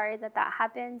really sorry that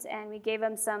happened, and we gave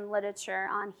him some literature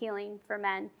on healing for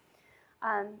men.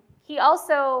 We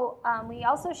also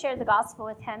shared the gospel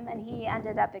with him, and he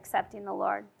ended up accepting the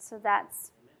Lord. So that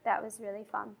was really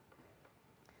fun.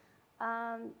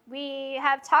 We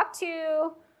have talked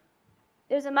to,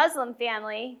 there's a Muslim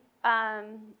family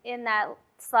in that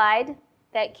slide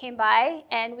that came by,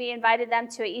 and we invited them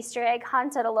to an Easter egg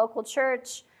hunt at a local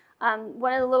church.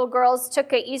 One of the little girls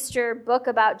took an Easter book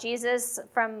about Jesus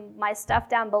from my stuff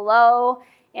down below,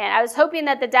 and I was hoping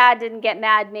that the dad didn't get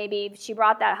mad. Maybe she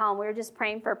brought that home. We were just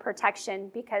praying for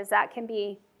protection, because that can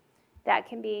be,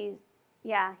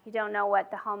 yeah, you don't know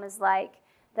what the home is like.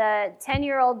 The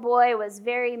 10-year-old boy was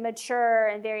very mature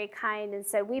and very kind and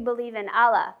said, "We believe in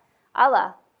Allah."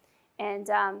 Allah. And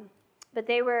but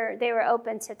they were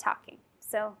open to talking.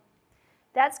 So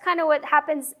that's kind of what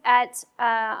happens at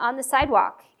on the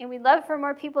sidewalk. And we'd love for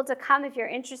more people to come if you're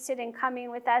interested in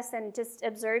coming with us and just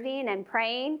observing and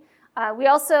praying. We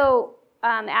also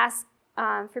ask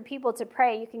for people to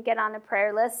pray. You can get on a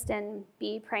prayer list and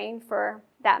be praying for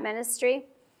that ministry.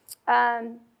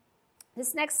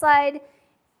 This next slide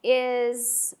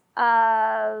is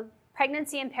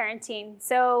pregnancy and parenting.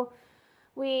 So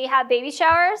we have baby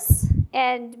showers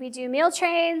and we do meal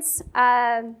trains.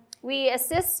 We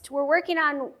assist. We're working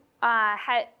on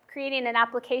creating an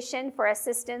application for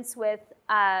assistance with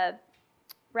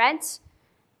rent,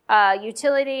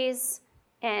 utilities,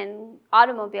 and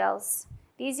automobiles.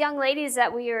 These young ladies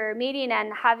that we are meeting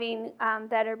and having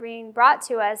that are being brought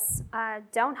to us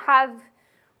don't have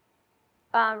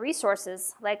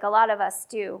resources like a lot of us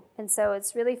do. And so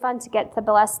it's really fun to get to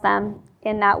bless them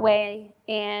in that way.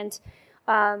 And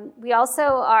we also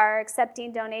are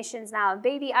accepting donations now of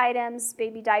baby items,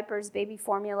 baby diapers, baby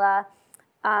formula.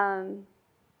 And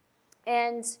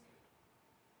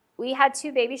we had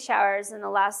 2 baby showers in the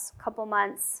last couple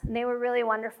months, and they were really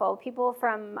wonderful. People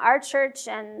from our church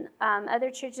and other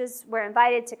churches were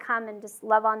invited to come and just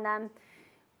love on them.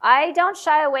 I don't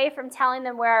shy away from telling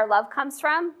them where our love comes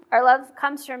from. Our love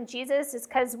comes from Jesus. It's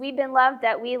because we've been loved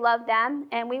that we love them,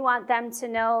 and we want them to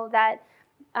know that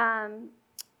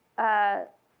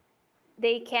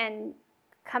they can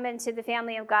come into the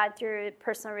family of God through a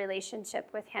personal relationship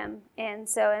with him. And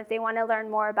so if they want to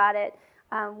learn more about it,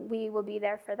 we will be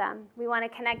there for them. We want to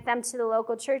connect them to the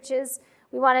local churches.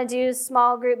 We want to do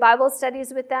small group Bible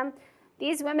studies with them.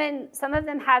 These women, some of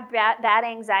them have bad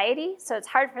anxiety, so it's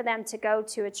hard for them to go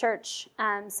to a church.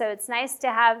 So it's nice to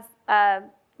have a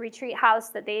retreat house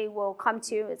that they will come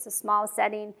to. It's a small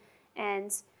setting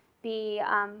and be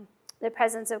the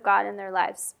presence of God in their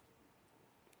lives.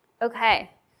 Okay.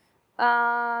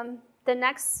 The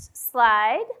next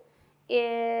slide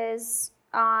is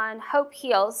on Hope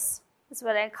Heals. Is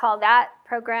what I call that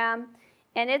program.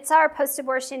 And it's our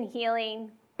post-abortion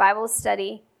healing Bible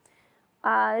study.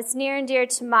 It's near and dear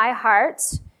to my heart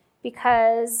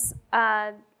because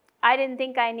I didn't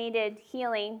think I needed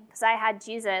healing because I had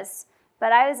Jesus.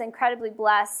 But I was incredibly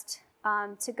blessed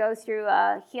to go through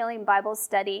a healing Bible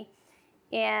study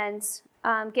and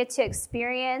get to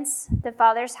experience the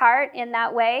Father's heart in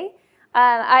that way.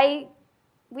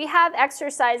 We have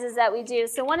exercises that we do.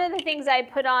 So one of the things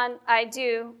I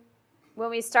do when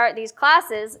we start these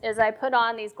classes is I put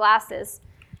on these glasses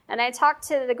and I talk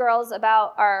to the girls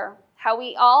about how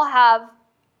we all have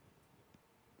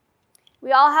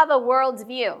a world's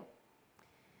view.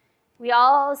 We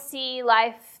all see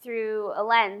life through a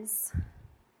lens.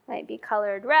 It might be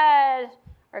colored red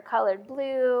or colored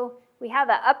blue. We have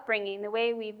an upbringing, the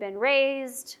way we've been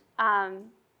raised,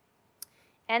 and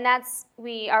our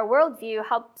worldview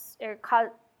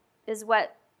is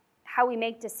how we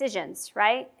make decisions,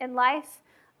 right, in life.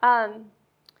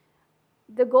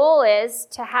 The goal is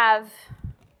to have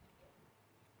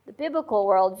the biblical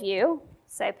worldview.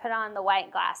 So I put on the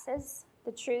white glasses,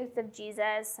 the truth of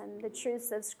Jesus and the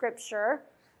truths of Scripture,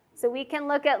 so we can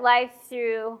look at life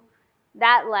through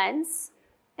that lens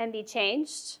and be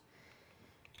changed.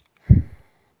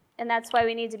 And that's why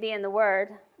we need to be in the Word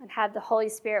and have the Holy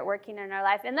Spirit working in our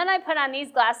life. And then I put on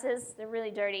these glasses. They're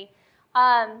really dirty.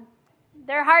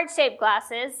 They're heart-shaped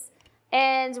glasses.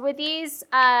 And with these,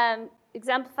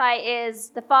 exemplify is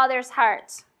the Father's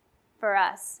heart for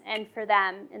us and for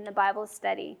them in the Bible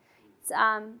study.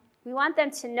 We want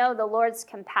them to know the Lord's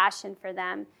compassion for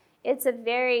them. It's a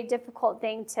very difficult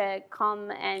thing to come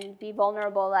and be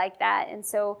vulnerable like that. And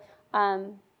so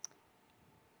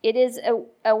it is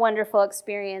a wonderful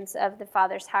experience of the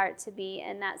Father's heart to be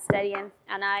in that study,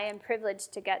 and I am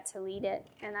privileged to get to lead it.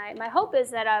 And my hope is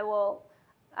that I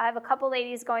have a couple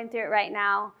ladies going through it right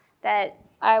now, that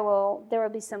there will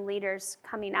be some leaders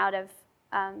coming out of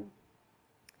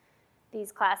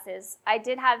these classes. I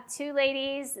did have 2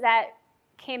 ladies that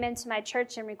came into my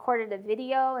church and recorded a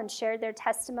video and shared their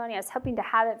testimony. I was hoping to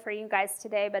have it for you guys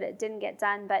today, but it didn't get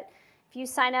done. But if you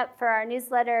sign up for our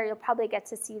newsletter, you'll probably get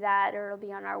to see that, or it'll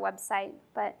be on our website.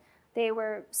 But they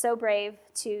were so brave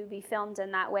to be filmed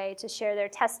in that way, to share their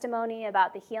testimony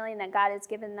about the healing that God has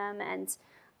given them. And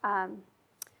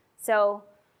so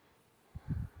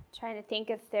trying to think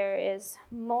if there is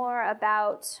more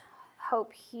about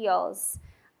Hope Heals.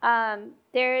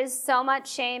 There is so much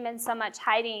shame and so much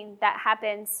hiding that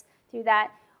happens through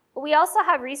that. We also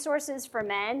have resources for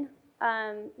men.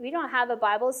 We don't have a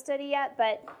Bible study yet,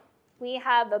 but we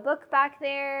have a book back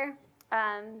there.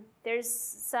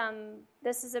 This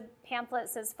is a pamphlet that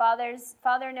says,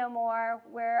 Father no more,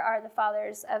 where are the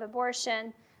fathers of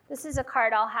abortion? This is a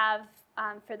card I'll have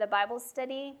for the Bible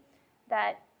study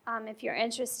that if you're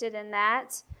interested in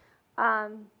that.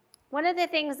 One of the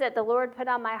things that the Lord put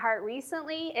on my heart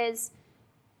recently is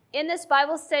in this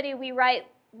Bible study, we write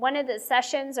one of the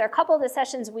sessions, or a couple of the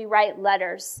sessions, we write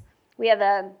letters. We have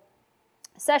a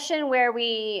session where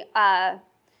we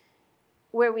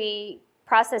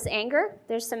process anger.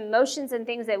 There's some emotions and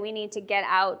things that we need to get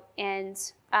out, and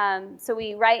so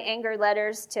we write anger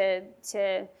letters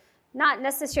to not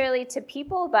necessarily to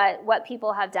people, but what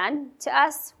people have done to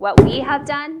us, what we have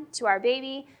done to our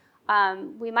baby.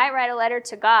 We might write a letter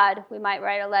to God. We might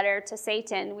write a letter to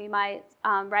Satan. We might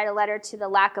write a letter to the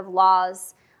lack of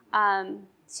laws, to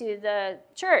the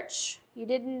church. You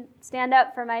didn't stand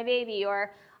up for my baby,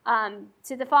 or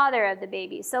to the father of the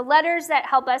baby. So letters that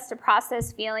help us to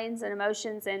process feelings and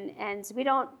emotions, and we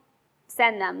don't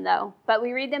send them, though, but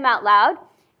we read them out loud,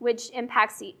 which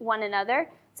impacts one another.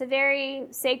 It's a very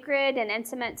sacred and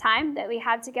intimate time that we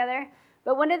have together.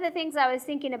 But one of the things I was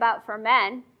thinking about for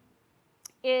men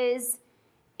is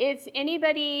if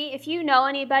you know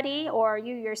anybody, or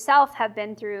you yourself have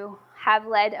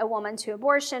led a woman to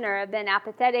abortion, or have been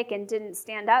apathetic and didn't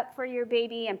stand up for your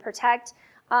baby and protect,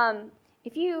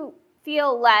 if you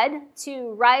feel led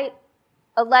to write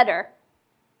a letter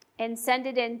and send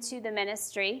it into the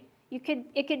ministry, it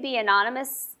could be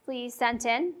anonymously sent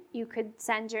in. You could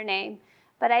send your name.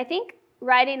 But I think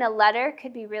writing a letter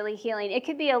could be really healing. It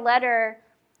could be a letter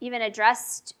even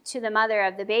addressed to the mother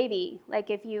of the baby. Like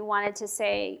if you wanted to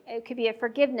say, it could be a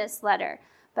forgiveness letter.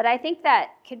 But I think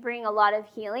that could bring a lot of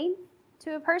healing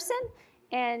to a person,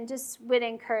 and just would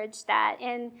encourage that.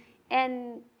 And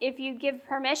if you give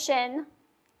permission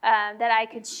that I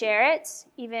could share it,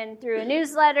 even through a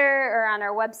newsletter or on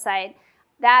our website,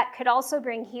 that could also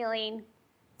bring healing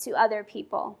to other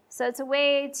people. So it's a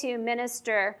way to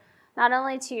minister not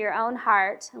only to your own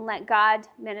heart and let God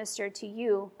minister to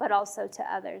you, but also to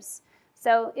others.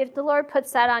 So if the Lord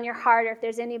puts that on your heart, or if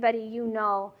there's anybody you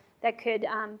know that could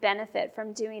benefit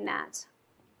from doing that.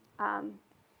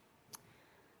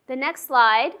 The next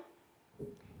slide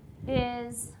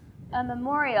is a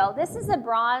memorial. This is a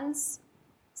bronze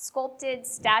sculpted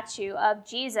statue of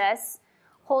Jesus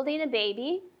holding a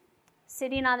baby,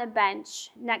 sitting on a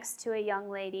bench next to a young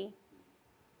lady.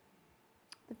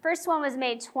 The first one was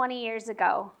made 20 years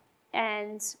ago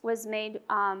and was made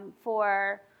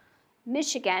for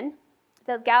Michigan.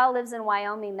 The gal lives in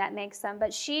Wyoming that makes them,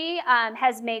 but she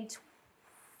has made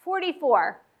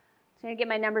 44, I'm going to get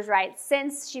my numbers right,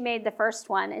 since she made the first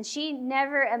one. And she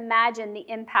never imagined the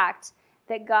impact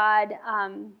that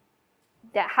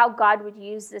how God would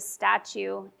use this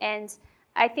statue. And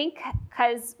I think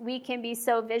because we can be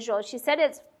so visual, she said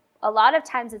a lot of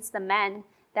times it's the men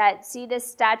that see this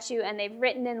statue and they've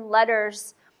written in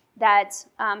letters that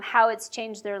how it's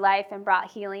changed their life and brought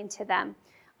healing to them.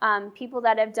 People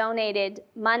that have donated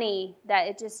money, that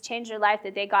it just changed their life,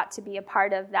 that they got to be a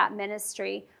part of that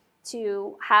ministry,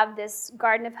 to have this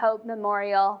Garden of Hope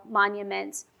Memorial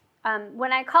Monument.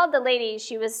 When I called the lady,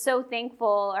 she was so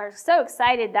thankful, or so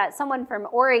excited that someone from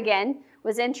Oregon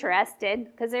was interested,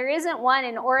 because there isn't one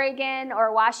in Oregon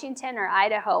or Washington or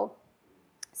Idaho.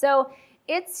 So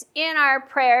it's in our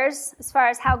prayers as far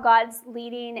as how God's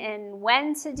leading and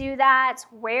when to do that,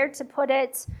 where to put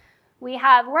it. We're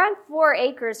on 4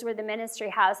 acres with the ministry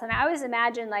house, and I always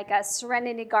imagine like a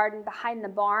serenity garden behind the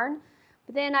barn.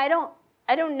 But then I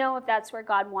don't know if that's where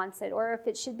God wants it, or if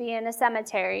it should be in a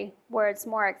cemetery where it's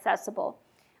more accessible.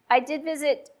 I did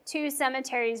visit 2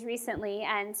 cemeteries recently,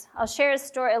 and I'll share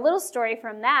a little story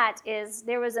from that. Is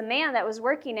there was a man that was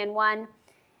working in one,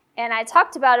 and I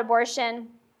talked about abortion,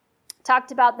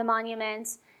 talked about the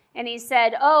monuments, and he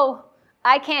said, "Oh,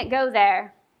 I can't go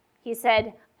there." He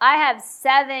said, "I have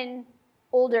 7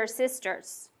 older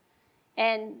sisters."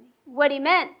 And what he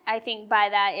meant, I think, by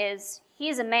that is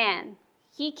he's a man.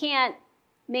 He can't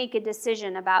make a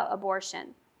decision about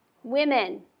abortion.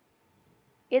 Women,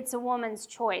 it's a woman's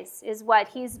choice, is what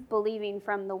he's believing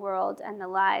from the world and the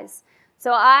lies.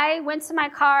 So I went to my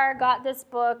car, got this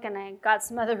book, and I got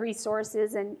some other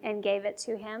resources and gave it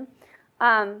to him.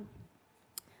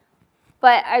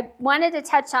 But I wanted to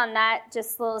touch on that,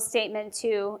 just a little statement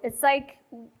too. It's like,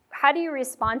 how do you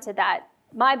respond to that?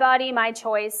 My body, my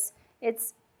choice.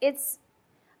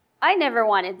 I never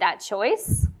wanted that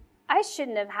choice. I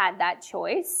shouldn't have had that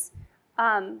choice.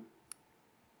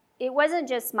 It wasn't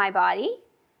just my body.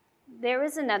 There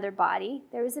was another body.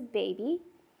 There was a baby.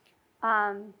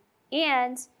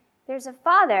 And there's a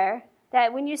father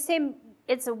that when you say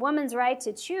it's a woman's right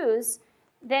to choose,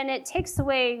 then it takes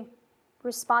away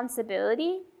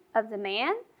responsibility of the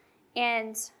man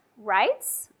and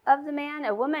rights of the man.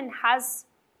 A woman has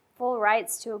full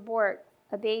rights to abort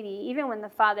a baby, even when the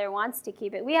father wants to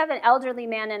keep it. We have an elderly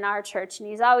man in our church, and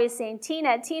he's always saying,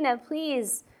 Tina,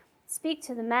 please speak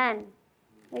to the men.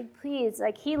 Like, please.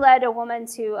 Like, he led a woman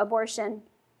to abortion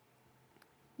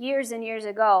years and years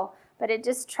ago, but it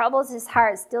just troubles his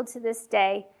heart still to this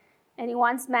day. And he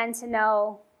wants men to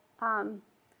know,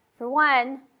 for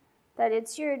one, that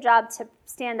it's your job to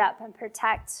stand up and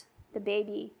protect the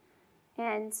baby.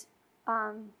 And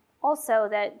also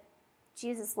that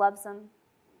Jesus loves them,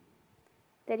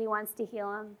 that he wants to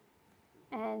heal them.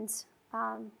 And so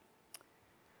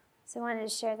I wanted to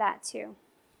share that too.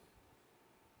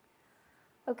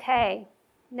 Okay,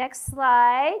 next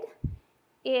slide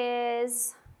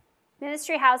is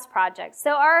Ministry House Project.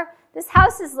 So this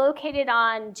house is located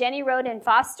on Jenny Road in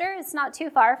Foster. It's not too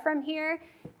far from here.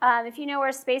 If you know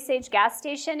where Space Age gas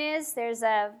station is, there's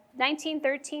a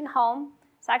 1913 home.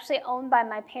 It's actually owned by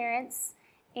my parents,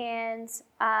 and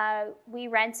we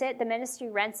rent it. The ministry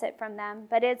rents it from them.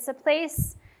 But it's a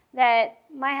place that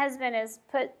my husband has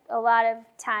put a lot of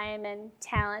time and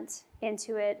talent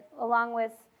into it, along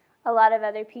with a lot of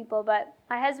other people. But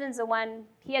my husband's the one,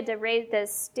 he had to raise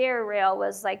this stair rail,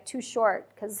 was like too short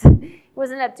because it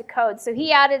wasn't up to code. So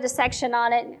he added a section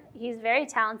on it. He's very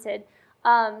talented.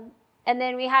 And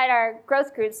then we had our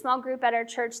growth group, small group at our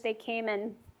church. They came,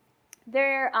 and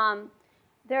they're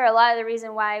a lot of the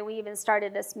reason why we even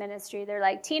started this ministry. They're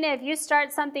like, Tina, if you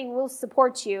start something, we'll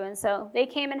support you. And so they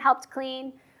came and helped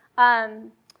clean. The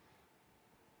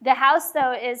house,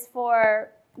 though, is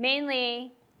for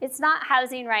mainly, it's not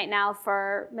housing right now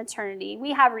for maternity.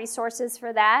 We have resources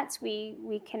for that.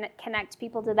 We can connect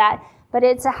people to that. But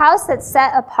it's a house that's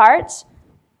set apart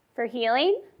for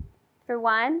healing, for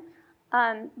one.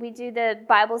 We do the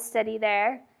Bible study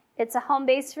there. It's a home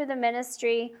base for the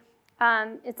ministry.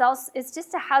 It's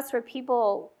just a house where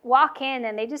people walk in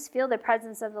and they just feel the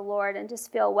presence of the Lord and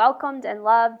just feel welcomed and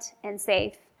loved and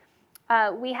safe.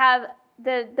 We have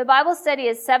the Bible study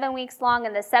is 7 weeks long,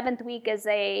 and the 7th week is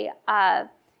a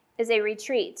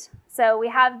retreat. So we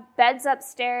have beds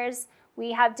upstairs.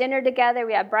 We have dinner together.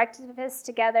 We have breakfast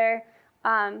together.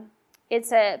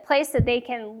 It's a place that they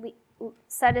can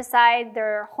set aside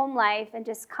their home life and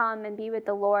just come and be with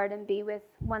the Lord and be with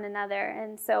one another.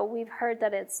 And so we've heard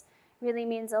that it's really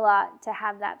means a lot to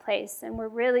have that place, and we're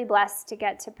really blessed to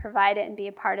get to provide it and be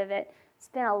a part of it. It's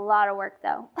been a lot of work,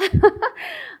 though.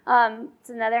 It's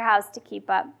another house to keep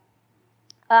up.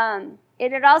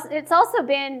 It's also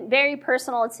been very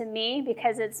personal to me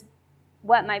because it's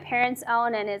what my parents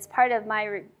own, and it's part of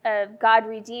God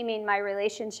redeeming my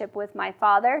relationship with my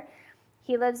father.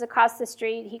 He lives across the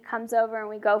street. He comes over and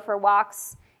we go for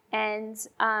walks, and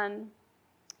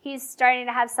he's starting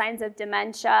to have signs of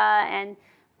dementia.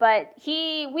 But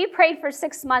we prayed for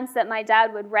 6 months that my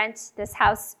dad would rent this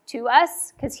house to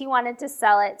us because he wanted to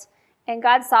sell it, and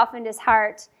God softened his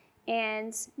heart.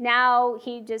 And now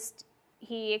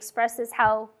he expresses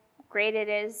how great it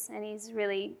is, and he's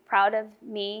really proud of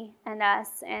me and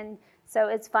us. And so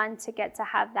it's fun to get to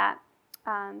have that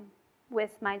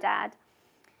with my dad.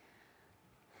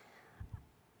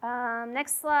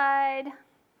 Next slide.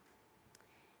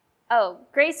 Oh,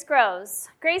 Grace Grows.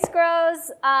 Grace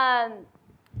Grows,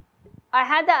 I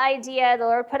had the idea the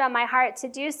Lord put on my heart to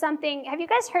do something. Have you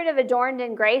guys heard of Adorned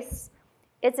in Grace?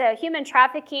 It's a human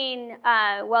trafficking,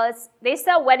 they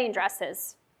sell wedding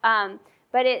dresses,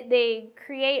 but they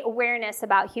create awareness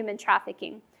about human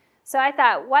trafficking. So I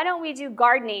thought, why don't we do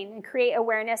gardening and create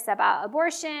awareness about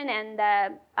abortion and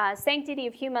the sanctity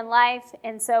of human life?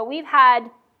 And so we've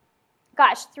had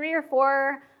 3 or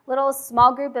 4 little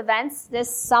small group events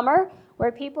this summer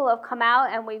where people have come out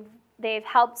and they've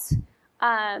helped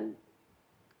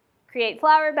create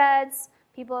flower beds.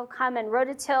 People have come and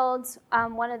rototilled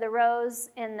one of the rows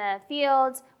in the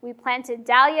field. We planted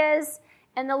dahlias,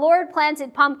 and the Lord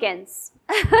planted pumpkins.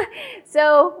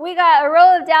 So we got a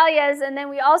row of dahlias, and then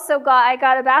I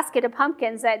got a basket of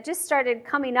pumpkins that just started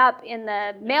coming up in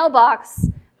the mailbox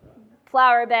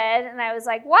flower bed, and I was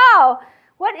like, wow,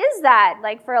 what is that?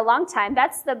 Like, for a long time,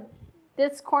 that's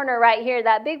this corner right here.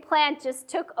 That big plant just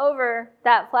took over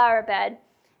that flower bed.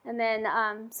 And then,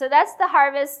 so that's the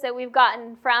harvest that we've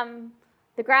gotten from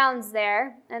the grounds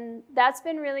there. And that's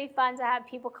been really fun to have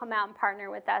people come out and partner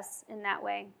with us in that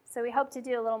way. So we hope to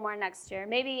do a little more next year.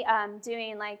 Maybe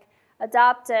doing like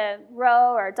adopt a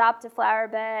row or adopt a flower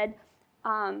bed.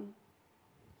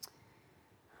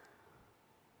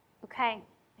 Okay, I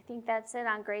think that's it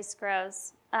on Grace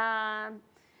Grows.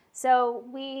 So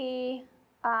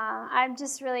I'm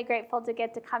just really grateful to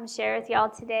get to come share with y'all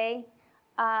today.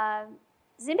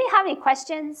 Does anybody have any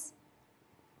questions?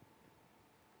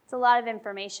 It's a lot of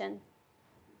information.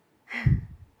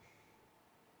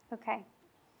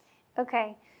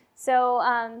 Okay.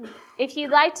 So if you'd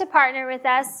like to partner with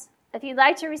us, if you'd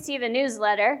like to receive a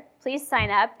newsletter, please sign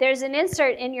up. There's an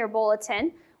insert in your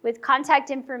bulletin with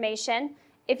contact information.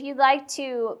 If you'd like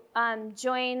to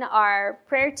join our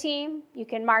prayer team, you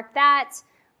can mark that.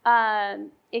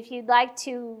 If you'd like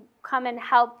to come and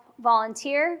help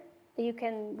volunteer, you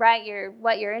can write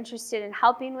what you're interested in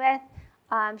helping with.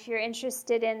 If you're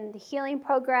interested in the healing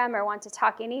program or want to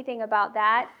talk anything about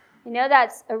that, I know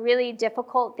that's a really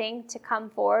difficult thing to come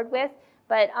forward with,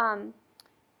 but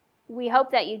we hope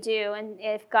that you do. And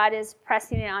if God is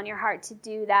pressing it on your heart to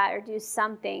do that or do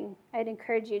something, I'd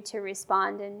encourage you to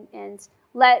respond and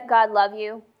let God love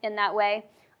you in that way.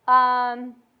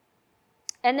 And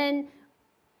then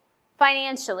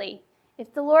financially,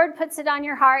 if the Lord puts it on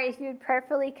your heart, if you would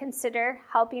prayerfully consider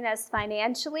helping us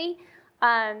financially,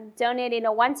 donating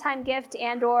a one-time gift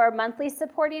and or monthly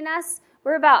supporting us.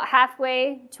 We're about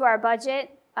halfway to our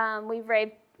budget.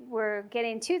 We're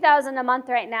getting $2,000 a month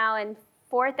right now, and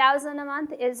 $4,000 a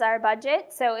month is our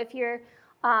budget. So if you're,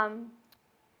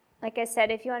 like I said,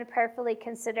 if you want to prayerfully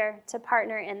consider to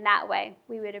partner in that way,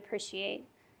 we would appreciate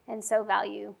and so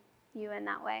value you in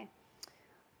that way.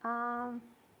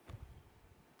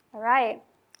 All right,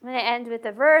 I'm going to end with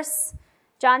a verse.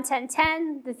 John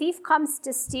 10:10, the thief comes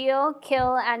to steal,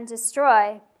 kill, and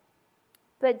destroy,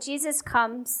 but Jesus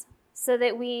comes so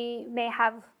that we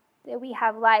have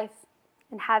life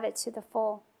and have it to the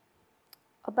full,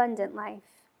 abundant life.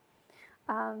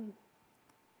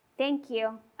 Thank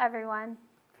you, everyone.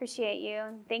 Appreciate you,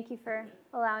 and thank you for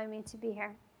allowing me to be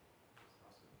here.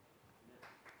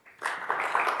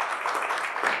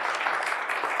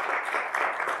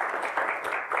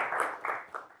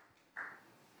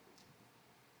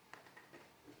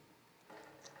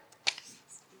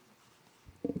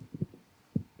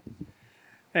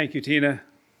 Thank you, Tina.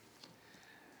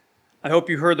 I hope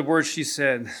you heard the words she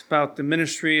said about the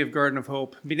ministry of Garden of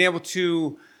Hope. Being able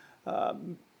to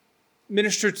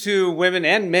minister to women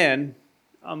and men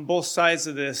on both sides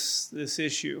of this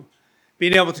issue.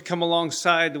 Being able to come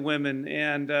alongside the women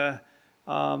and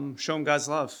show them God's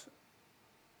love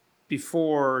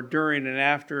before, during, and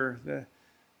after the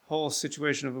whole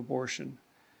situation of abortion.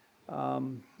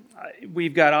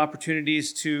 We've got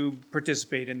opportunities to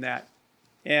participate in that.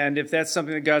 And if that's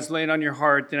something that God's laying on your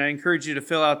heart, then I encourage you to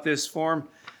fill out this form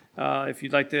if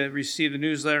you'd like to receive the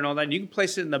newsletter and all that. And you can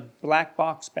place it in the black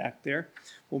box back there.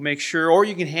 We'll make sure, or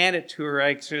you can hand it to her.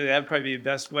 Actually, that would probably be the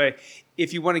best way.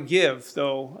 If you want to give,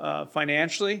 though,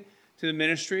 financially to the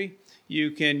ministry, you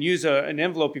can use an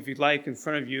envelope if you'd like in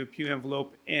front of you, a pew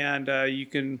envelope, and you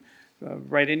can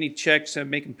write any checks and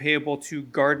make them payable to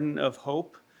Garden of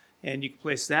Hope. And you can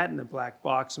place that in the black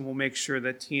box, and we'll make sure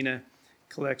that Tina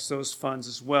collects those funds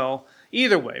as well.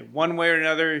 Either way, one way or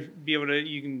another,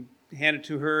 you can hand it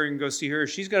to her and go see her.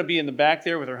 She's going to be in the back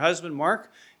there with her husband,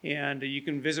 Mark, and you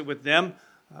can visit with them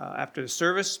after the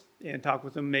service and talk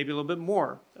with them maybe a little bit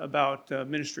more about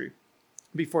ministry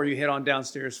before you head on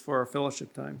downstairs for our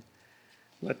fellowship time.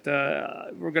 But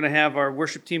we're going to have our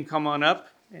worship team come on up,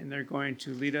 and they're going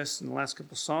to lead us in the last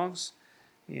couple songs.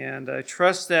 And I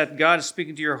trust that God is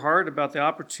speaking to your heart about the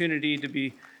opportunity to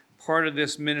be part of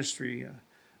this ministry,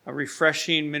 a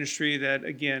refreshing ministry that,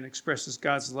 again, expresses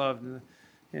God's love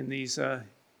in these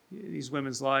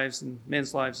women's lives and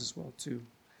men's lives as well, too.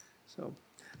 So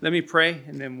let me pray,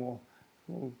 and then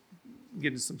we'll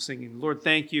get into some singing. Lord,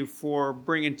 thank you for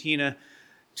bringing Tina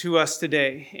to us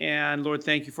today. And, Lord,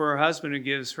 thank you for her husband who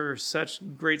gives her such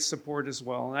great support as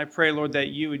well. And I pray, Lord, that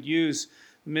you would use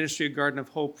the ministry of Garden of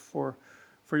Hope for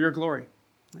your glory.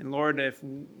 And Lord,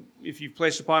 if you've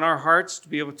placed upon our hearts to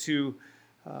be able to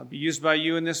be used by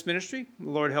you in this ministry,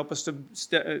 Lord, help us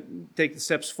to take the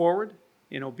steps forward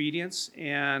in obedience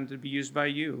and to be used by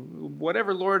you.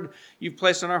 Whatever, Lord, you've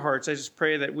placed on our hearts, I just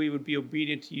pray that we would be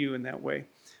obedient to you in that way.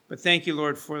 But thank you,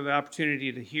 Lord, for the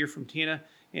opportunity to hear from Tina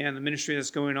and the ministry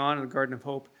that's going on in the Garden of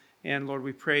Hope. And Lord,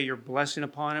 we pray your blessing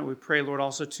upon it. We pray, Lord,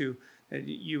 also too, that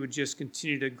you would just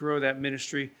continue to grow that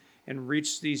ministry and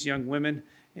reach these young women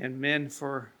and men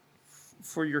for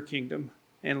your kingdom.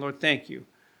 And Lord, thank you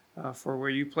for where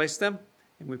you placed them.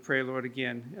 And we pray, Lord,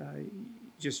 again,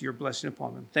 just your blessing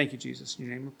upon them. Thank you, Jesus. In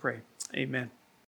your name we pray. Amen.